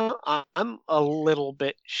 I'm a little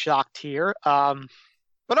bit shocked here.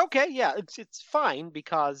 But okay, yeah, it's fine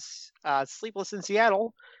because Sleepless in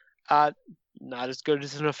Seattle, not as good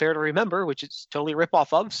as An Affair to Remember, which it's totally a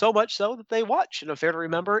ripoff of, so much so that they watch An Affair to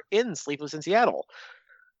Remember in Sleepless in Seattle.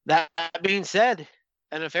 That being said,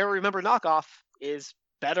 An Affair to Remember knockoff is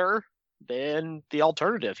better than the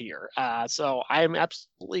alternative here. So I'm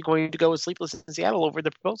absolutely going to go with Sleepless in Seattle over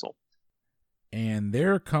The Proposal. And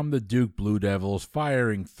there come the Duke Blue Devils,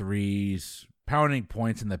 firing threes, pounding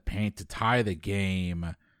points in the paint to tie the game.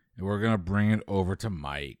 And we're going to bring it over to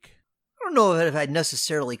Mike. I don't know if I'd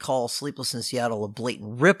necessarily call Sleepless in Seattle a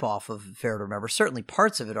blatant ripoff of Affair to Remember. Certainly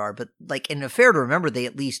parts of it are, but like in Affair to Remember, they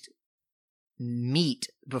at least meet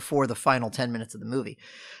before the final 10 minutes of the movie.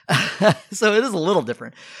 So it is a little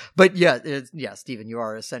different. But yeah, Stephen, you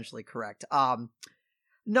are essentially correct.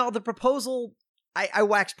 No, The Proposal, I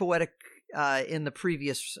waxed poetic in the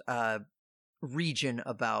previous region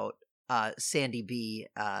about Sandy B.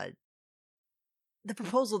 The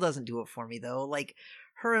Proposal doesn't do it for me, though. Like,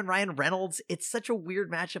 her and Ryan Reynolds, it's such a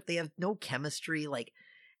weird matchup. They have no chemistry. Like,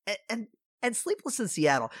 and Sleepless in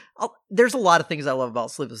Seattle. There's a lot of things I love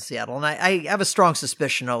about Sleepless in Seattle, and I have a strong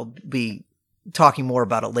suspicion I'll be talking more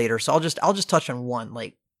about it later. So I'll just touch on one.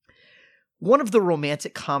 Like, one of the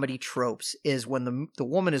romantic comedy tropes is when the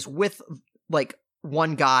woman is with like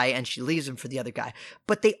one guy and she leaves him for the other guy,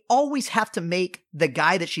 but they always have to make the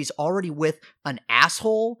guy that she's already with an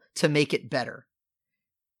asshole to make it better.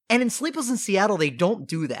 And in Sleepless in Seattle, they don't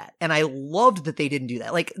do that. And I loved that they didn't do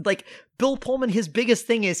that. Like Bill Pullman, his biggest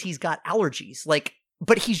thing is he's got allergies. Like,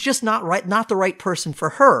 but he's just not the right person for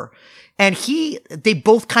her. And they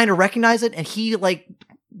both kind of recognize it, and he like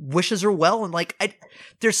wishes her well. And like,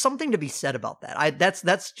 there's something to be said about that.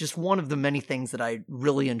 That's just one of the many things that I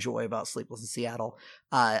really enjoy about Sleepless in Seattle.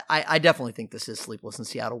 I definitely think this is Sleepless in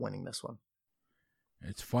Seattle winning this one.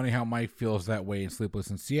 It's funny how Mike feels that way in Sleepless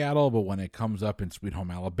in Seattle, but when it comes up in Sweet Home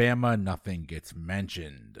Alabama, nothing gets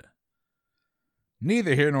mentioned.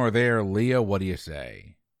 Neither here nor there. Leah, what do you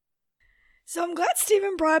say? So I'm glad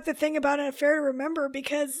Steven brought up the thing about An Affair to Remember,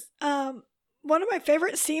 because one of my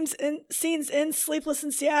favorite scenes in Sleepless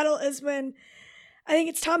in Seattle is when I think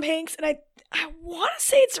it's Tom Hanks, and I want to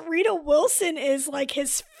say it's Rita Wilson is like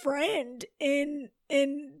his friend in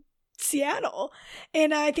Seattle,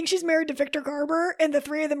 and I think she's married to Victor Garber, and the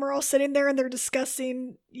three of them are all sitting there and they're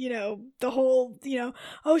discussing, the whole,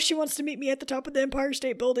 oh, she wants to meet me at the top of the Empire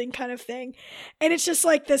State Building kind of thing. And it's just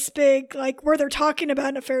like this big, like, where they're talking about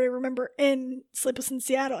An Affair to Remember in Sleepless in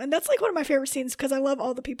Seattle. And that's like one of my favorite scenes because I love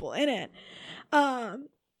all the people in it.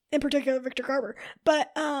 In particular, Victor Garber,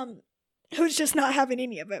 but, who's just not having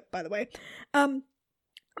any of it, by the way.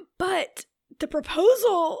 But The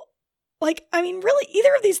Proposal, like, I mean, really,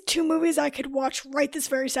 either of these two movies I could watch right this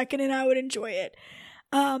very second and I would enjoy it.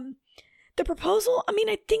 The Proposal, I mean,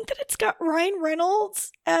 I think that it's got Ryan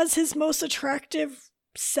Reynolds as his most attractive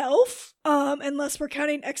self, unless we're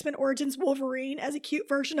counting X-Men Origins Wolverine as a cute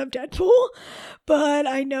version of Deadpool. But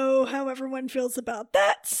I know how everyone feels about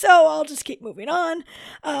that, so I'll just keep moving on.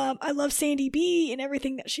 I love Sandy B and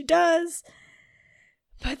everything that she does.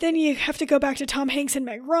 But then you have to go back to Tom Hanks and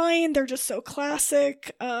Meg Ryan. They're just so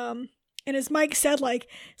classic. And as Mike said, like,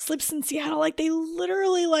 Sleepless in Seattle, like, they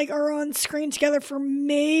literally, like, are on screen together for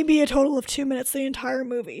maybe a total of 2 minutes the entire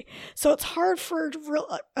movie. So it's hard for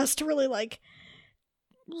us to really, like,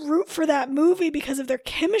 root for that movie because of their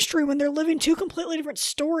chemistry when they're living two completely different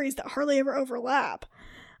stories that hardly ever overlap.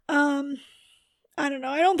 I don't know.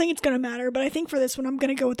 I don't think it's going to matter, but I think for this one, I'm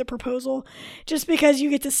going to go with The Proposal, just because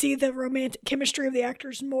you get to see the romantic chemistry of the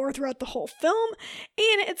actors more throughout the whole film.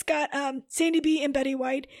 And it's got Sandy B and Betty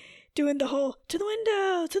White doing the whole to the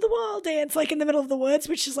window, to the wall dance, like in the middle of the woods,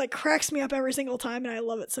 which is like cracks me up every single time, and I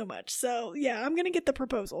love it so much. So yeah, I'm going to get The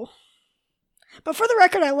Proposal. But for the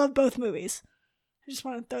record, I love both movies. I just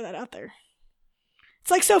want to throw that out there.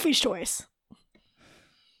 It's like Sophie's Choice.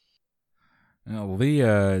 Now,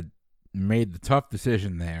 Leah made the tough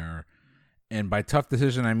decision there, and by tough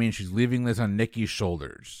decision I mean she's leaving this on Nikki's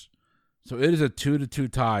shoulders. So it is a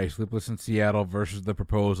 2-2 tie, Sleepless in Seattle versus The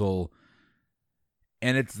Proposal.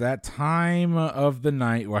 And it's that time of the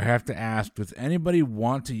night where I have to ask, does anybody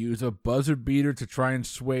want to use a buzzer beater to try and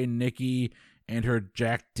sway Nikki and her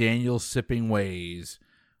Jack Daniels sipping ways?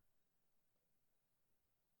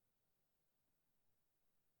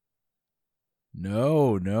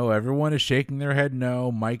 No, everyone is shaking their head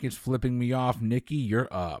no. Mike is flipping me off. Nikki, you're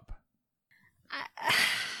up. I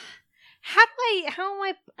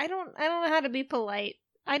don't know how to be polite.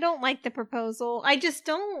 I don't like The Proposal. I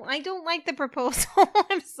don't like The Proposal.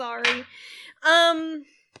 I'm sorry. I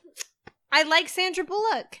like Sandra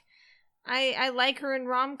Bullock. I like her in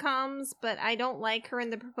rom-coms, but I don't like her in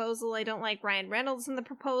The Proposal. I don't like Ryan Reynolds in The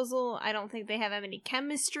Proposal. I don't think they have any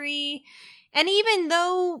chemistry. And even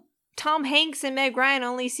though Tom Hanks and Meg Ryan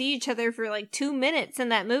only see each other for like 2 minutes in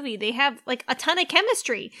that movie, they have like a ton of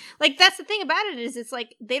chemistry. Like, that's the thing about it, is it's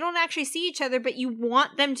like they don't actually see each other, but you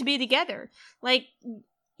want them to be together. Like,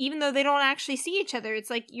 even though they don't actually see each other, it's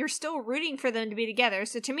like you're still rooting for them to be together.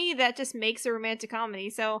 So to me, that just makes a romantic comedy.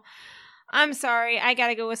 So I'm sorry, I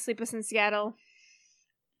gotta go with Sleepless in Seattle.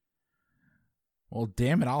 Well,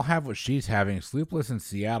 damn it, I'll have what she's having. Sleepless in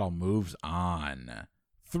Seattle moves on.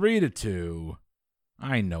 3-2.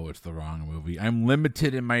 I know it's the wrong movie. I'm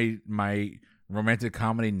limited in my romantic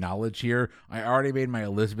comedy knowledge here. I already made my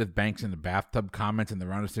Elizabeth Banks in the bathtub comments in the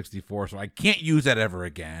round of 64, so I can't use that ever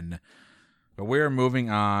again. But we're moving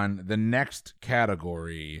on. The next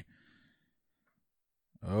category.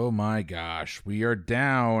 Oh my gosh. We are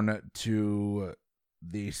down to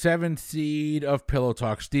the 7th seed of Pillow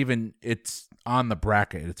Talk. Steven, it's on the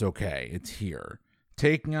bracket. It's okay. It's here.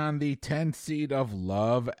 Taking on the 10th seed of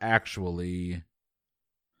Love Actually.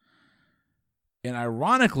 And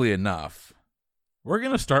ironically enough, we're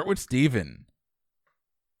going to start with Steven.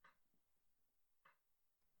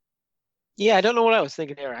 Yeah, I don't know what I was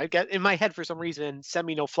thinking there. I got in my head for some reason, Send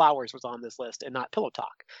Me No Flowers was on this list and not Pillow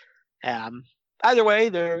Talk. Either way,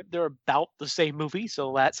 they're about the same movie,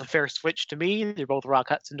 so that's a fair switch to me. They're both Rock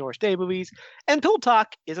Hudson, Doris Day movies. And Pillow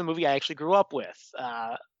Talk is a movie I actually grew up with.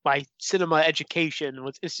 My cinema education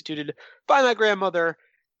was instituted by my grandmother,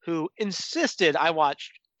 who insisted I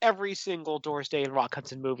watched every single Doris Day and Rock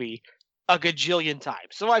Hudson movie a gajillion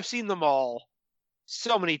times. So I've seen them all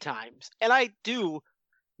so many times. And I do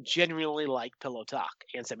genuinely like Pillow Talk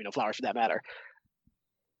and Send Me No Flowers for that matter.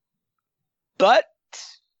 But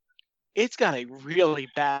it's got a really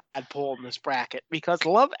bad pull in this bracket because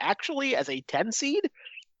Love Actually as a 10 seed,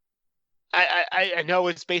 I know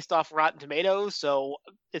it's based off Rotten Tomatoes, so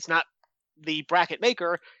it's not the bracket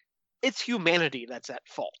maker. It's Humanity that's at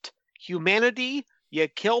fault. Humanity, you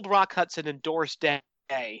killed Rock Hudson and Doris Day.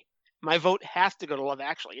 My vote has to go to Love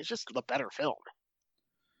Actually. It's just the better film.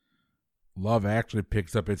 Love Actually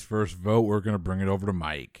picks up its first vote. We're going to bring it over to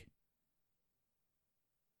Mike.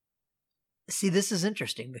 See, this is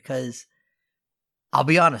interesting because I'll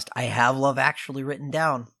be honest, I have Love Actually written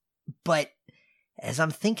down, but as I'm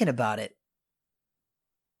thinking about it,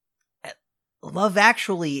 Love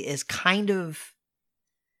Actually is kind of...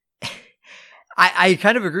 I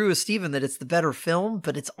kind of agree with Steven that it's the better film,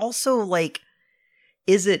 but it's also like,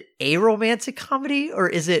 is it a romantic comedy or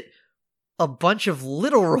is it a bunch of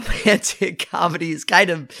little romantic comedies kind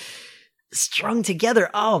of strung together?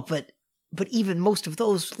 Oh, but even most of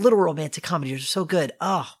those little romantic comedies are so good.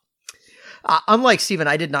 Oh, unlike Steven,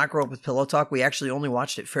 I did not grow up with Pillow Talk. We actually only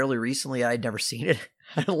watched it fairly recently. I'd never seen it.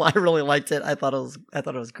 I really liked it. I thought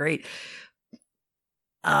it was great.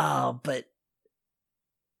 But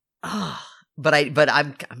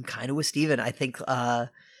I'm kind of with Steven. I think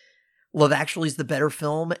Love Actually is the better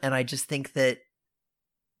film, and I just think that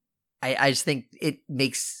I just think it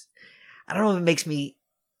makes, I don't know if it makes me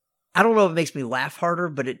I don't know if it makes me laugh harder,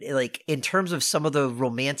 but it like in terms of some of the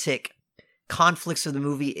romantic conflicts of the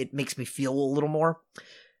movie, it makes me feel a little more.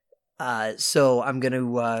 So I'm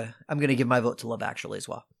gonna give my vote to Love Actually as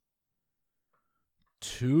well.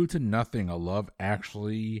 2-0, a Love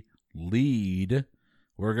Actually lead.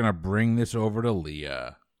 We're gonna bring this over to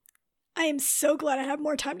Leah. I am so glad I have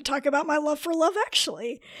more time to talk about my love for Love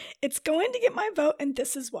Actually. It's going to get my vote, and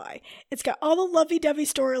this is why. It's got all the lovey-dovey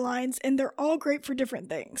storylines, and they're all great for different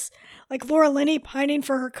things. Like Laura Linney pining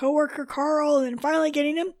for her coworker Carl and then finally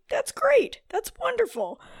getting him. That's great. That's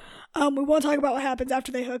wonderful. We won't talk about what happens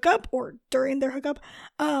after they hook up or during their hookup,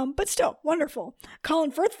 but still, wonderful.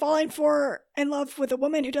 Colin Firth falling in love with a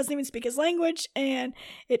woman who doesn't even speak his language, and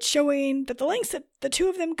it's showing that the lengths that the two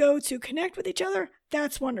of them go to connect with each other,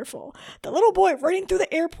 that's wonderful. The little boy running through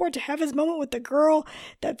the airport to have his moment with the girl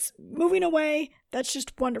that's moving away, that's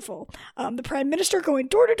just wonderful. The Prime Minister going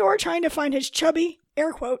door to door trying to find his chubby,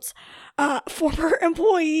 air quotes, former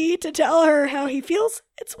employee to tell her how he feels.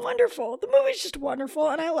 It's wonderful. The movie's just wonderful,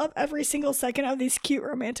 and I love every single second of these cute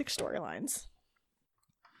romantic storylines.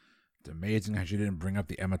 It's amazing how she didn't bring up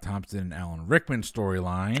the Emma Thompson and Alan Rickman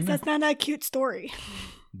storyline. That's not a cute story.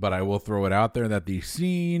 But I will throw it out there that the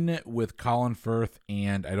scene with Colin Firth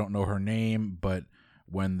and I don't know her name, but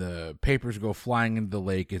when the papers go flying into the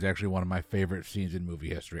lake is actually one of my favorite scenes in movie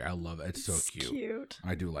history. I love it. It's so cute.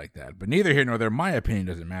 I do like that. But neither here nor there. My opinion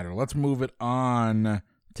doesn't matter. Let's move it on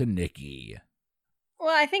to Nikki.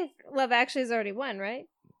 Well, I think Love Actually has already won, right?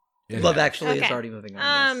 Love Actually is already moving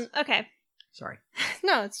on. Yes. Okay. Sorry.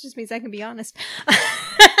 No, it just means I can be honest.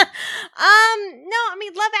 No, I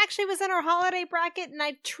mean, Love Actually was in our holiday bracket, and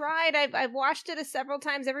I've tried. I've watched it several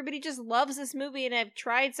times. Everybody just loves this movie, and I've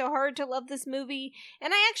tried so hard to love this movie.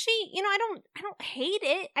 And I actually, I don't hate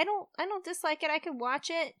it. I don't dislike it. I could watch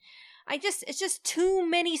it. It's just too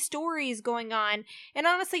many stories going on. And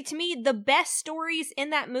honestly, to me, the best stories in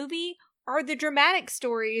that movie are the dramatic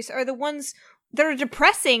stories, are the ones that are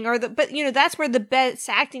depressing, but that's where the best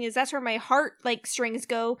acting is. That's where my heart strings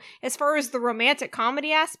go. As far as the romantic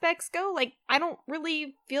comedy aspects go, I don't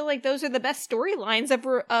really feel like those are the best storylines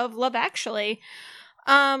of Love Actually.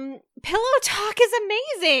 Pillow Talk is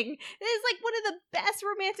amazing. It is one of the best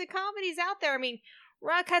romantic comedies out there. I mean,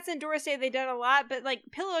 Rock Hudson, Doris Day, they've done a lot, but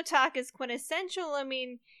Pillow Talk is quintessential. I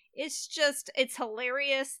mean, it's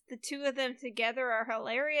hilarious. The two of them together are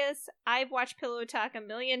hilarious. I've watched Pillow Talk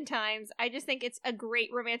 1,000,000 times. I just think it's a great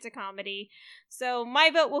romantic comedy. So my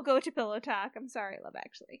vote will go to Pillow Talk. I'm sorry, Love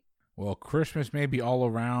Actually. Well, Christmas may be all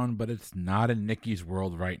around, but it's not in Nikki's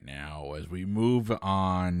world right now. As we move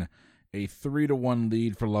on, a 3-1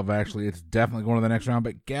 lead for Love Actually. It's definitely going to the next round.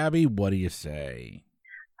 But Gabby, what do you say?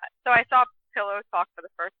 So I saw Pillow Talk for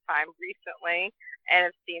the first time recently, and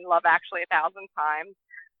have seen Love Actually 1,000 times.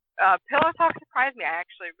 Pillow Talk surprised me. I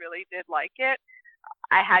actually really did like it.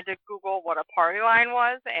 I had to Google what a party line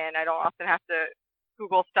was, and I don't often have to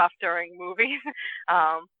Google stuff during movies.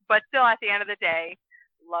 But still, at the end of the day,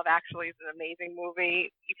 Love Actually is an amazing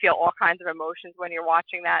movie. You feel all kinds of emotions when you're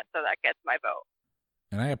watching that, so that gets my vote.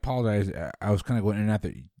 And I apologize. I was kind of going in and out.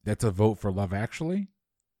 That's a vote for Love Actually?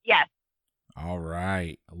 Yes. All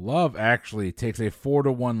right. Love Actually takes a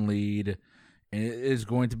 4-1 lead. And it is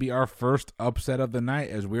going to be our first upset of the night.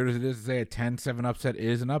 As weird as it is to say a 10-7 upset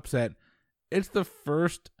is an upset, it's the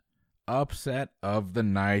first upset of the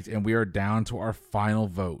night, and we are down to our final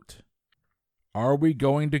vote. Are we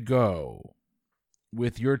going to go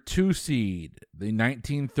with your 2 seed, the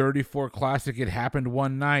 1934 classic It Happened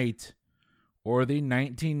One Night, or the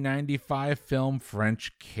 1995 film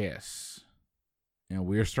French Kiss? And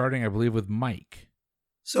we are starting, I believe, with Mike.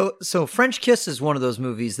 So French Kiss is one of those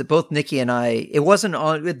movies that both Nikki and I, it wasn't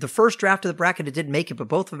on the first draft of the bracket, it didn't make it, but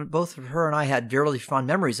both of her and I had really fond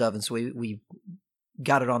memories of, and so we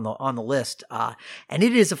got it on the list. And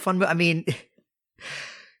it is a fun, I mean,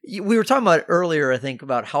 we were talking about earlier, I think,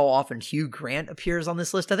 about how often Hugh Grant appears on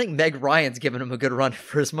this list. I think Meg Ryan's given him a good run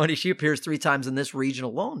for his money. She appears 3 times in this region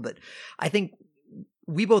alone, but I think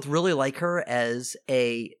we both really like her as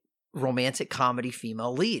a romantic comedy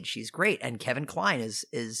female lead. She's great, and Kevin Kline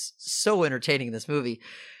is so entertaining in this movie.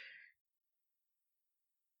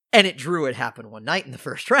 And It Happened One Night in the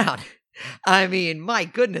first round. I mean, my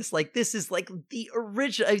goodness, this is the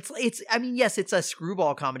original. It's I mean, yes, it's a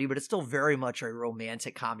screwball comedy, but it's still very much a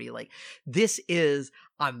romantic comedy. This is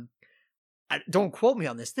don't quote me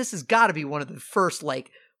on this. This has got to be one of the first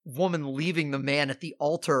woman leaving the man at the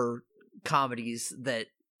altar comedies that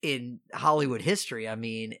in Hollywood history. I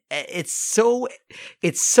mean, it's so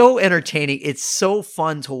entertaining. It's so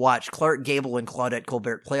fun to watch Clark Gable and Claudette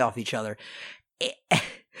Colbert play off each other.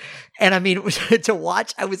 And I mean, to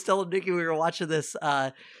watch, I was telling Nikki we were watching this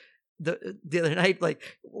the other night,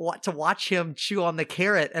 like to watch him chew on the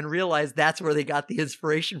carrot and realize that's where they got the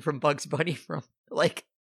inspiration from Bugs Bunny from. Like,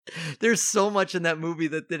 there's so much in that movie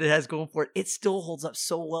that it has going for it. It still holds up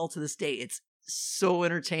so well to this day. It's so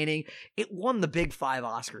entertaining. It won the Big Five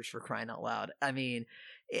Oscars, for crying out loud. I mean,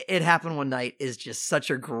 It Happened One Night is just such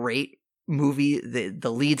a great movie.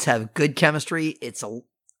 The leads have good chemistry. It's a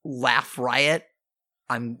laugh riot.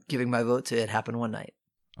 I'm giving my vote to It Happened One Night.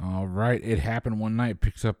 All right, It Happened One Night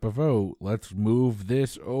picks up a vote. Let's move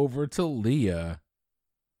this over to Leah.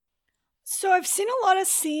 So I've seen a lot of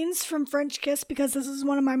scenes from French Kiss because this is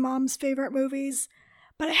one of my mom's favorite movies,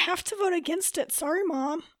 but I have to vote against it. Sorry,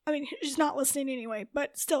 Mom. I mean, she's not listening anyway,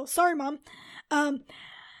 but still, sorry, Mom.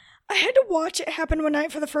 I had to watch It Happened One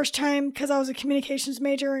Night for the first time because I was a communications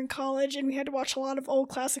major in college, and we had to watch a lot of old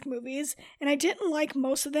classic movies, and I didn't like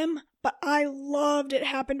most of them, but I loved It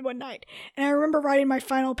Happened One Night. And I remember writing my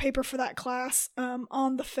final paper for that class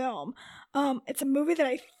on the film. It's a movie that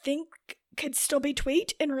I think could still be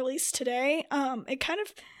tweaked and released today. It kind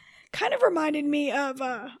of reminded me of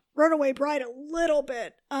Runaway Bride a little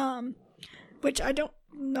bit, which I don't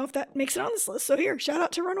know if that makes it on this list. So here, shout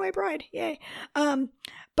out to Runaway Bride. Yay.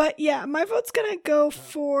 But yeah, my vote's gonna go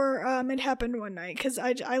for It Happened One Night because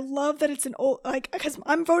I love that it's an old, like, because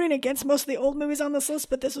I'm voting against most of the old movies on this list,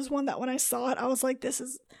 but this was one that when I saw it, I was like, this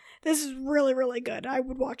is really, really good. I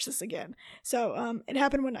would watch this again. So It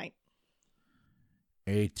Happened One Night.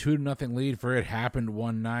 A 2-0 lead for It Happened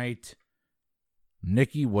One Night.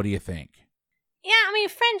 Nikki, what do you think? Yeah, I mean,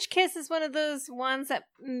 French Kiss is one of those ones that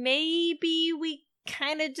maybe we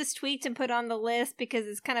kind of just tweaked and put on the list because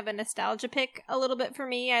it's kind of a nostalgia pick a little bit for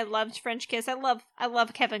me. I loved French Kiss. I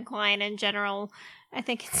love Kevin Kline in general. I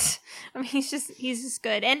think he's just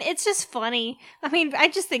good. And it's just funny. I mean, I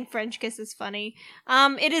just think French Kiss is funny.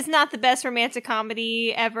 It is not the best romantic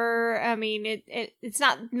comedy ever. I mean, it's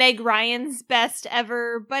not Meg Ryan's best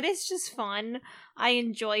ever, but it's just fun. I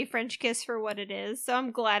enjoy French Kiss for what it is, so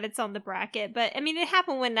I'm glad it's on the bracket. But, I mean, It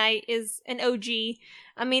Happened One Night is an OG.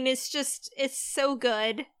 I mean, it's so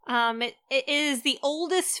good. It is the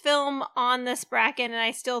oldest film on this bracket, and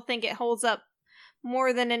I still think it holds up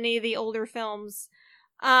more than any of the older films.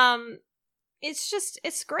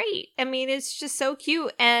 It's great. I mean, it's just so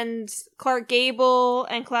cute, and Clark Gable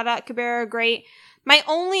and Claudette Colbert are great. My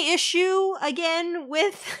only issue, again,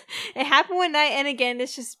 with It Happened One Night, and again,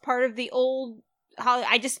 it's just part of the old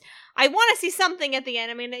Hollywood. I want to see something at the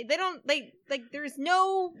end. I mean, they don't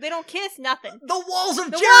kiss, nothing. The walls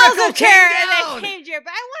of Jericho came down!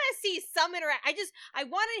 But I want to see some interaction. I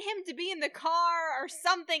wanted him to be in the car or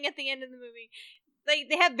something at the end of the movie.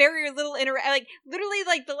 They have very little literally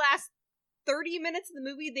the last 30 minutes of the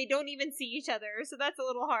movie, they don't even see each other, so that's a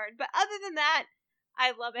little hard. But other than that,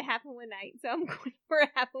 I love It Happened One Night, so I'm going for It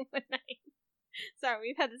Happened One Night. Sorry,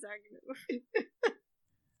 we've had this argument before.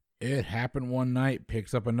 It Happened One Night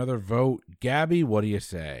picks up another vote. Gabby, what do you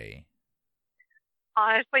say?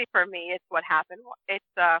 Honestly, for me, it's What Happened. It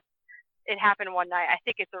Happened One Night. I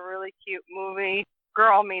think it's a really cute movie.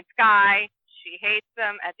 Girl meets guy. She hates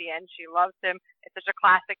him. At the end, she loves him. It's such a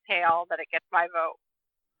classic tale that it gets my vote.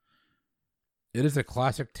 It is a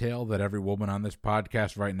classic tale that every woman on this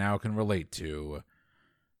podcast right now can relate to.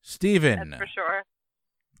 Steven. That's for sure.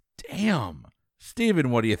 Damn.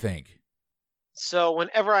 Steven, what do you think? So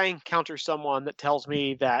whenever I encounter someone that tells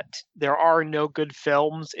me that there are no good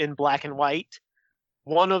films in black and white,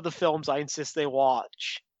 one of the films I insist they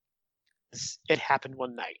watch is It Happened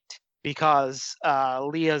One Night. Because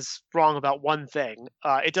Leah's wrong about one thing.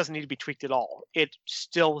 It doesn't need to be tweaked at all. It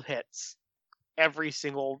still hits. Every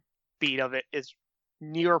single beat of it is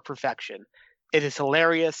near perfection. It is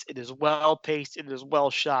hilarious. It is well paced. It is well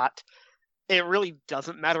shot. It really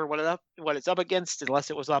doesn't matter what it's up against, unless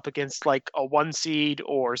it was up against like a 1 seed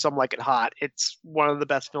or Some Like It Hot. It's one of the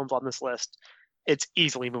best films on this list. It's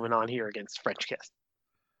easily moving on here against French Kiss.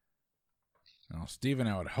 Now, Steven,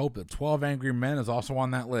 I would hope that 12 Angry Men is also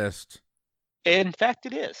on that list. In fact,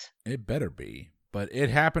 it is. It better be. But It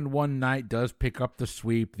Happened One Night does pick up the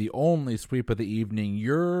sweep, the only sweep of the evening.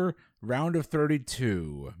 Your round of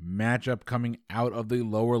 32 matchup coming out of the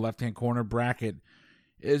lower left-hand corner bracket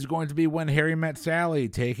is going to be When Harry Met Sally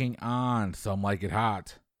taking on Some Like It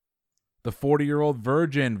Hot. The 40-Year-Old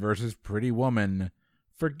Virgin versus Pretty Woman.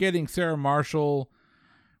 Forgetting Sarah Marshall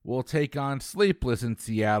will take on Sleepless in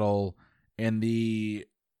Seattle. And a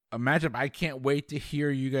matchup I can't wait to hear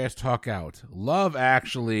you guys talk out. Love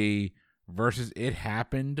Actually versus It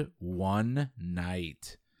Happened One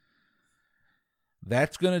Night.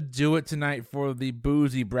 That's going to do it tonight for the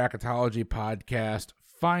Boozy Bracketology podcast.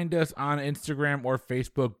 Find us on Instagram or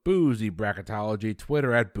Facebook, Boozy Bracketology,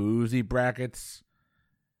 Twitter at Boozy Brackets.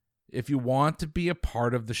 if you want to be a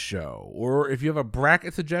part of the show, or if you have a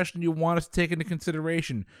bracket suggestion you want us to take into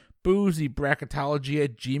consideration,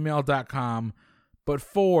 boozybracketology@gmail.com. But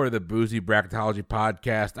for the Boozy Bracketology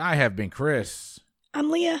Podcast, I have been Chris.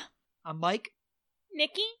 I'm Leah. I'm Mike.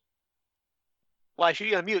 Nikki? Well, I should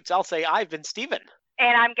use mutes. I'll say I've been Steven.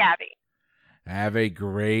 And I'm Gabby. Have a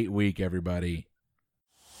great week, everybody.